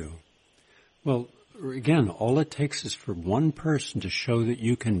for you. Well, again, all it takes is for one person to show that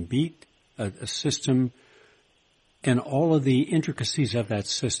you can beat a system and all of the intricacies of that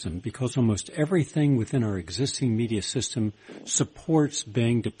system, because almost everything within our existing media system supports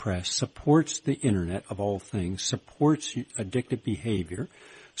being depressed, supports the internet of all things, supports addictive behavior,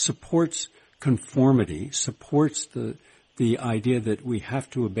 supports conformity, supports the idea that we have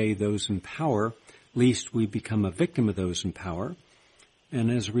to obey those in power, lest we become a victim of those in power. And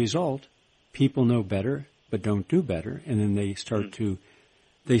as a result, people know better but don't do better, and then they start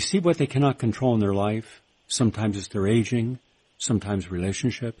they see what they cannot control in their life, Sometimes it's their aging, sometimes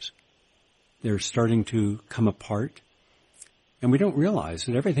relationships. They're starting to come apart. And we don't realize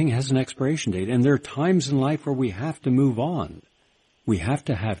that everything has an expiration date. And there are times in life where we have to move on. We have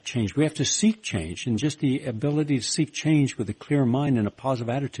to have change. We have to seek change. And just the ability to seek change with a clear mind and a positive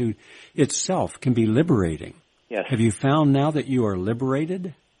attitude itself can be liberating. Yes. Have you found now that you are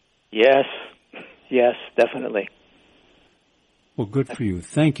liberated? Yes. Yes, definitely. Well, good for you.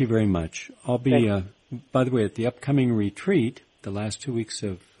 Thank you very much. I'll be, by the way, at the upcoming retreat, the last 2 weeks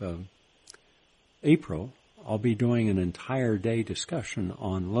of April, I'll be doing an entire day discussion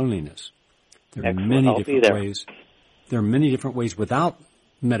on loneliness. There are many different ways. There are many different ways without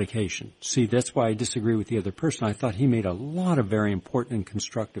medication. See, that's why I disagree with the other person. I thought he made a lot of very important and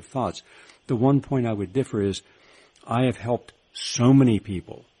constructive thoughts. The one point I would differ is I have helped so many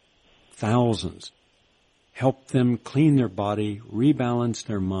people, thousands, help them clean their body, rebalance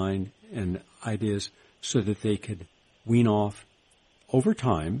their mind and ideas so that they could wean off over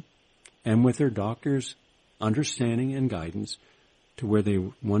time and with their doctor's understanding and guidance to where they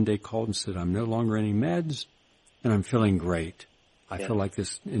one day called and said, I'm no longer any meds and I'm feeling great. I feel like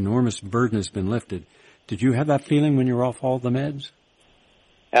this enormous burden has been lifted. Did you have that feeling when you were off all the meds?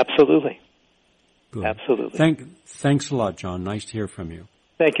 Absolutely. Good. Absolutely. Thanks a lot, John. Nice to hear from you.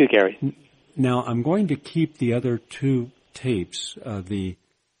 Thank you, Gary. Now, I'm going to keep the other two tapes, the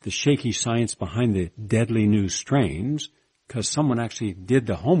shaky science behind the deadly new strains, because someone actually did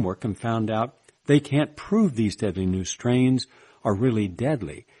the homework and found out they can't prove these deadly new strains are really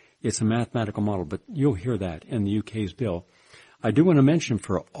deadly. It's a mathematical model, but you'll hear that in the UK's bill. I do want to mention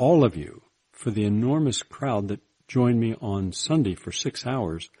for all of you, for the enormous crowd that joined me on Sunday for 6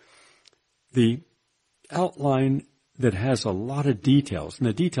 hours, the outline that has a lot of details, and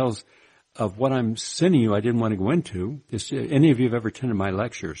the details of what I'm sending you I didn't want to go into. Any of you have ever attended my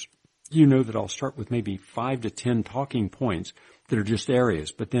lectures, you know that I'll start with maybe 5 to 10 talking points that are just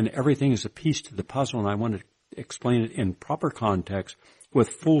areas, but then everything is a piece to the puzzle, and I want to explain it in proper context with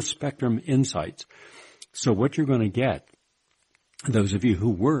full spectrum insights. So what you're going to get, those of you who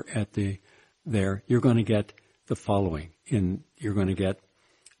were at there, you're going to get the following. You're going to get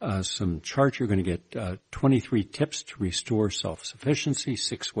some charts. You're going to get 23 tips to restore self-sufficiency,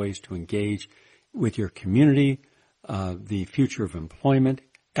 6 ways to engage with your community, the future of employment,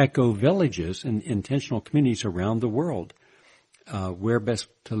 eco-villages and intentional communities around the world, where best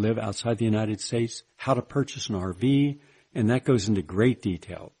to live outside the United States, how to purchase an RV, and that goes into great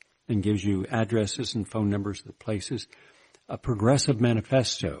detail and gives you addresses and phone numbers of the places. A progressive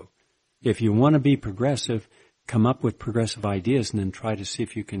manifesto. If you want to be progressive, come up with progressive ideas and then try to see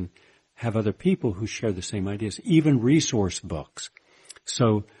if you can have other people who share the same ideas, even resource books.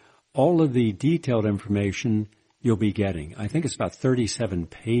 So all of the detailed information you'll be getting. I think it's about 37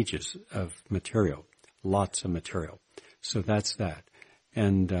 pages of material, lots of material. So that's that.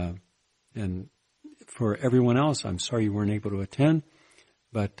 And for everyone else, I'm sorry you weren't able to attend,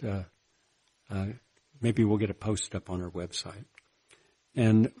 but maybe we'll get it posted up on our website.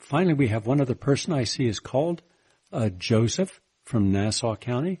 And finally, we have one other person I see is called Joseph from Nassau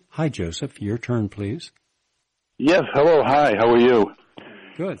County. Hi, Joseph. Your turn, please. Yes. Hello. Hi. How are you?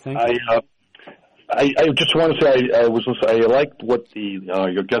 Good. Thank you. I just want to say I liked what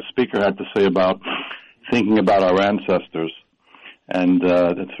your guest speaker had to say about thinking about our ancestors, and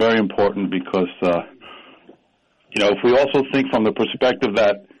it's very important because if we also think from the perspective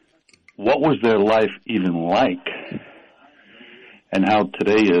that what was their life even like, and how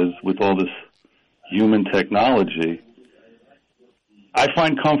today is with all this human technology, I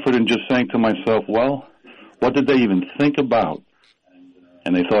find comfort in just saying to myself, well, what did they even think about?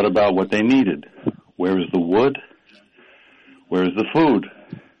 And they thought about what they needed. Where is the wood? Where is the food?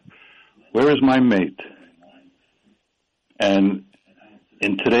 Where is my mate? And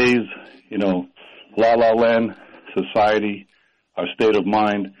in today's, la-la land society, our state of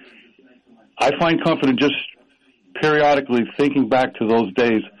mind, I find comfort in just periodically thinking back to those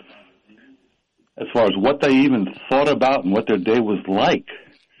days as far as what they even thought about and what their day was like.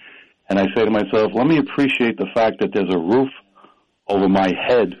 And I say to myself, let me appreciate the fact that there's a roof over my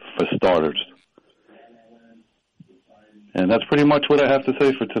head for starters. And that's pretty much what I have to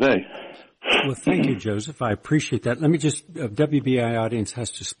say for today. Well, thank you, Joseph. I appreciate that. Let me just, WBI audience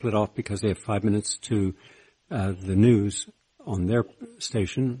has to split off because they have 5 minutes to the news on their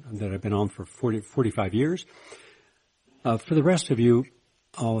station that I've been on for 45 years. For the rest of you,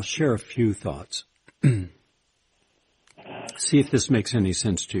 I'll share a few thoughts. See if this makes any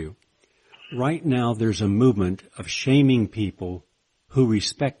sense to you. Right now, there's a movement of shaming people who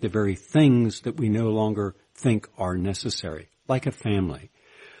respect the very things that we no longer think are necessary, like a family.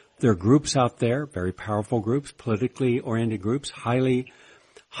 There are groups out there, very powerful groups, politically oriented groups, highly,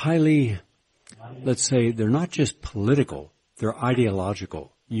 let's say, they're not just political, they're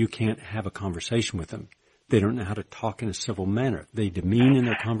ideological. You can't have a conversation with them. They don't know how to talk in a civil manner. They demean in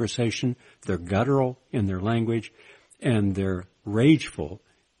their conversation, they're guttural in their language, and they're rageful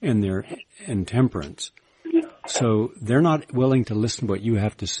in their intemperance. So they're not willing to listen to what you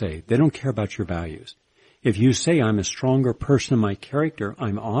have to say. They don't care about your values. If you say, I'm a stronger person in my character,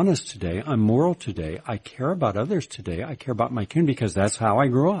 I'm honest today, I'm moral today, I care about others today, I care about my community because that's how I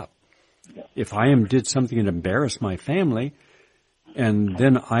grew up. If I did something that embarrassed my family, and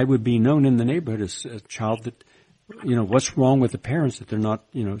then I would be known in the neighborhood as a child that, what's wrong with the parents that they're not,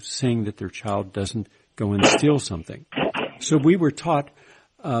 saying that their child doesn't go and steal something. So we were taught,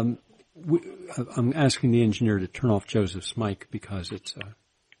 I'm asking the engineer to turn off Joseph's mic because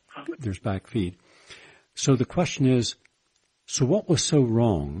there's back feed. So the question is, so what was so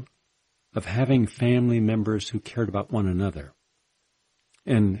wrong of having family members who cared about one another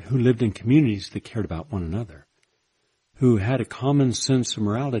and who lived in communities that cared about one another, who had a common sense of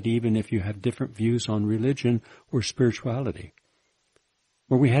morality even if you have different views on religion or spirituality,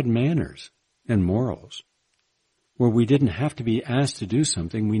 where we had manners and morals, where we didn't have to be asked to do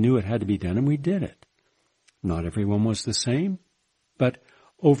something, we knew it had to be done and we did it. Not everyone was the same, but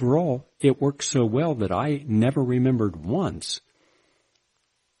overall, it worked so well that I never remembered once,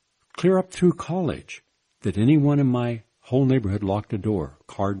 clear up through college, that anyone in my whole neighborhood locked a door,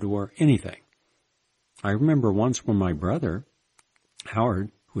 car door, anything. I remember once when my brother,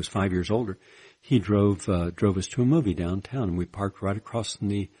 Howard, who was 5 years older, he drove us to a movie downtown, and we parked right across from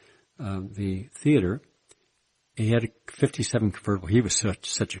the theater. He had a 57 convertible. He was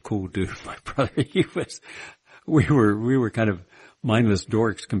such a cool dude, my brother. We were kind of mindless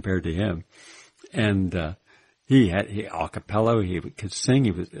dorks compared to him. And he a cappella, he could sing,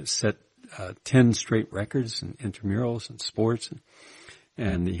 he would set 10 straight records and intramurals and sports,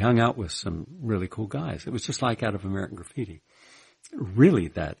 and he hung out with some really cool guys. It was just like out of American Graffiti. Really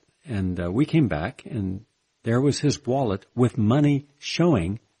that. And we came back, and there was his wallet with money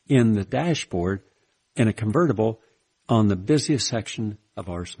showing in the dashboard in a convertible on the busiest section of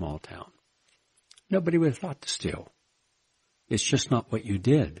our small town. Nobody would have thought to steal. It's just not what you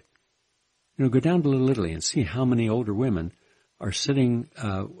did. Go down to Little Italy and see how many older women are sitting,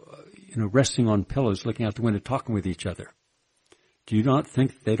 resting on pillows, looking out the window, talking with each other. Do you not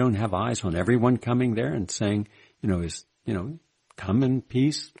think that they don't have eyes on everyone coming there and saying, come in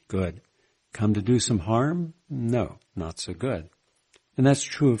peace? Good. Come to do some harm? No, not so good. And that's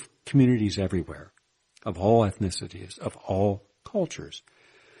true of communities everywhere, of all ethnicities, of all cultures.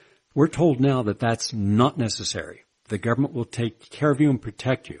 We're told now that that's not necessary. The government will take care of you and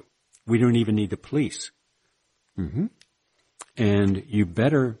protect you. We don't even need the police. And you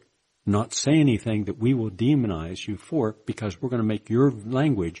better not say anything that we will demonize you for, because we're going to make your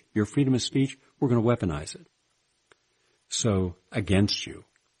language, your freedom of speech, we're going to weaponize it. So, against you.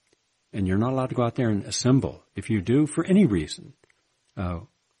 And you're not allowed to go out there and assemble. If you do, for any reason,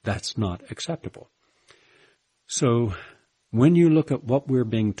 that's not acceptable. So, when you look at what we're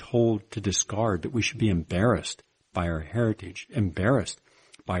being told to discard, that we should be embarrassed by our heritage, embarrassed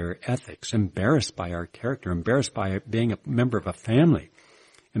by our ethics, embarrassed by our character, embarrassed by being a member of a family,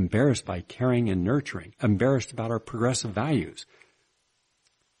 embarrassed by caring and nurturing, embarrassed about our progressive values,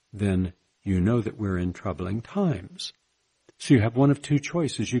 then you know that we're in troubling times. So you have one of two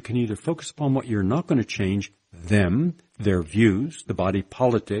choices. You can either focus upon what you're not going to change, them, their views, the body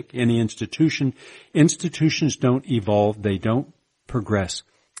politic, any institution. Institutions don't evolve. They don't progress.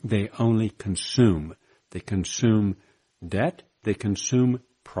 They only consume. They consume debt. They consume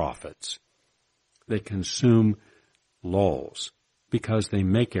profits. They consume laws because they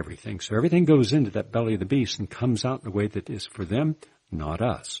make everything. So everything goes into that belly of the beast and comes out in a way that is for them, not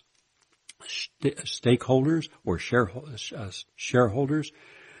us. Stakeholders or shareholders,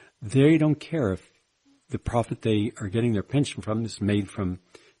 they don't care if the profit they are getting their pension from is made from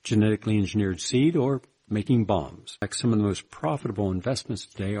genetically engineered seed or making bombs. In fact, some of the most profitable investments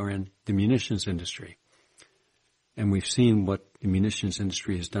today are in the munitions industry. And we've seen what the munitions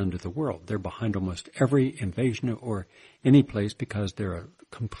industry has done to the world. They're behind almost every invasion or any place because they're a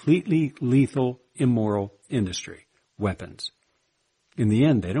completely lethal, immoral industry. Weapons. In the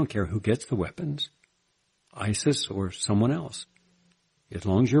end, they don't care who gets the weapons, ISIS or someone else. As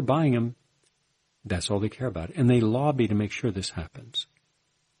long as you're buying them, that's all they care about. And they lobby to make sure this happens.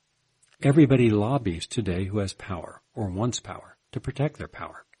 Everybody lobbies today who has power or wants power to protect their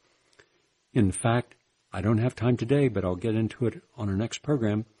power. In fact, I don't have time today, but I'll get into it on our next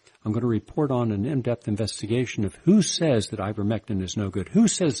program. I'm going to report on an in-depth investigation of who says that ivermectin is no good, who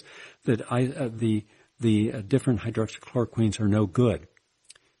says that the different hydroxychloroquines are no good.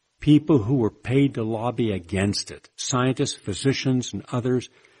 People who were paid to lobby against it, scientists, physicians, and others,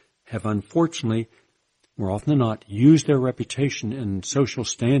 have unfortunately, more often than not, used their reputation and social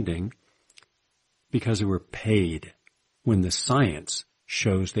standing because they were paid when the science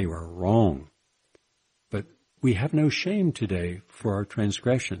shows they were wrong. But we have no shame today for our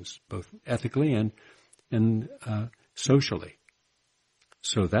transgressions, both ethically and socially.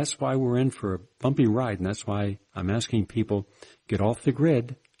 So that's why we're in for a bumpy ride, and that's why I'm asking people, get off the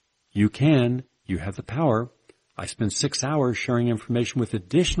grid. You can. You have the power. I spent 6 hours sharing information with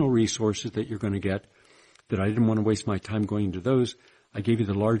additional resources that you're going to get that I didn't want to waste my time going into those. I gave you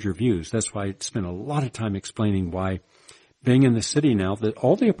the larger views. That's why I spent a lot of time explaining why being in the city now, that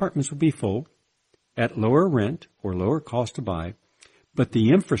all the apartments would be full at lower rent or lower cost to buy, but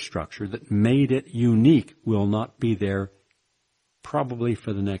the infrastructure that made it unique will not be there probably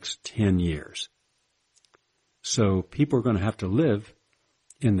for the next 10 years. So people are going to have to live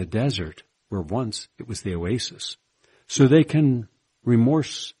in the desert where once it was the oasis. So they can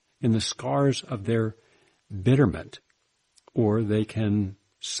remorse in the scars of their bitterment, or they can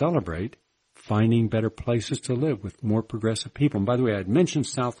celebrate finding better places to live with more progressive people. And by the way, I had mentioned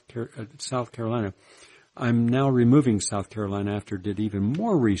South Carolina. I'm now removing South Carolina after did even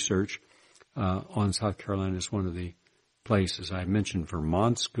more research on South Carolina as one of the places. I mentioned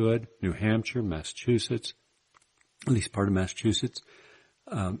Vermont's good, New Hampshire, Massachusetts, at least part of Massachusetts,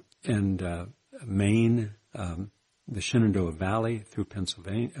 and Maine, the Shenandoah Valley through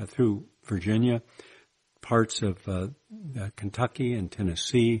Pennsylvania, through Virginia, parts of Kentucky and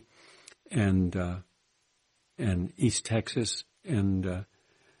Tennessee, and East Texas and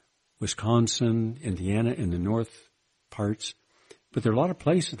Wisconsin, Indiana in the north parts. But there are a lot of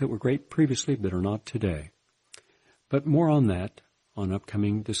places that were great previously that are not today. But more on that on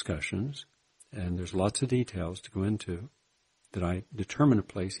upcoming discussions, and there's lots of details to go into that I determine a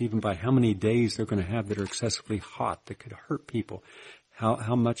place even by how many days they're going to have that are excessively hot that could hurt people.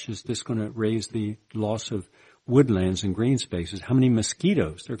 How much is this going to raise the loss of woodlands and green spaces? How many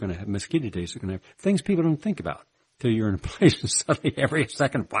mosquitoes they're going to have, mosquito days they're going to have, things people don't think about till you're in a place and suddenly every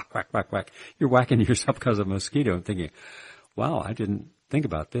second, whack, whack, whack, whack, you're whacking yourself because of a mosquito and thinking, wow, I didn't think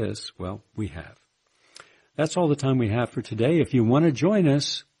about this. Well, we have. That's all the time we have for today. If you want to join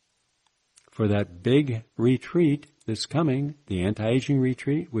us for that big retreat that's coming, the anti-aging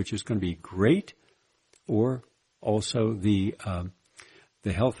retreat, which is going to be great, or also the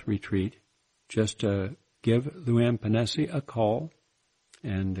health retreat, just give Luann Panesi a call,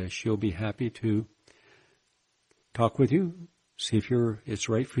 and she'll be happy to talk with you, see if it's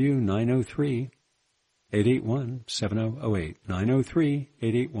right for you. 903-881-7008.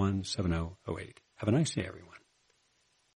 903-881-7008. Have a nice day, everyone.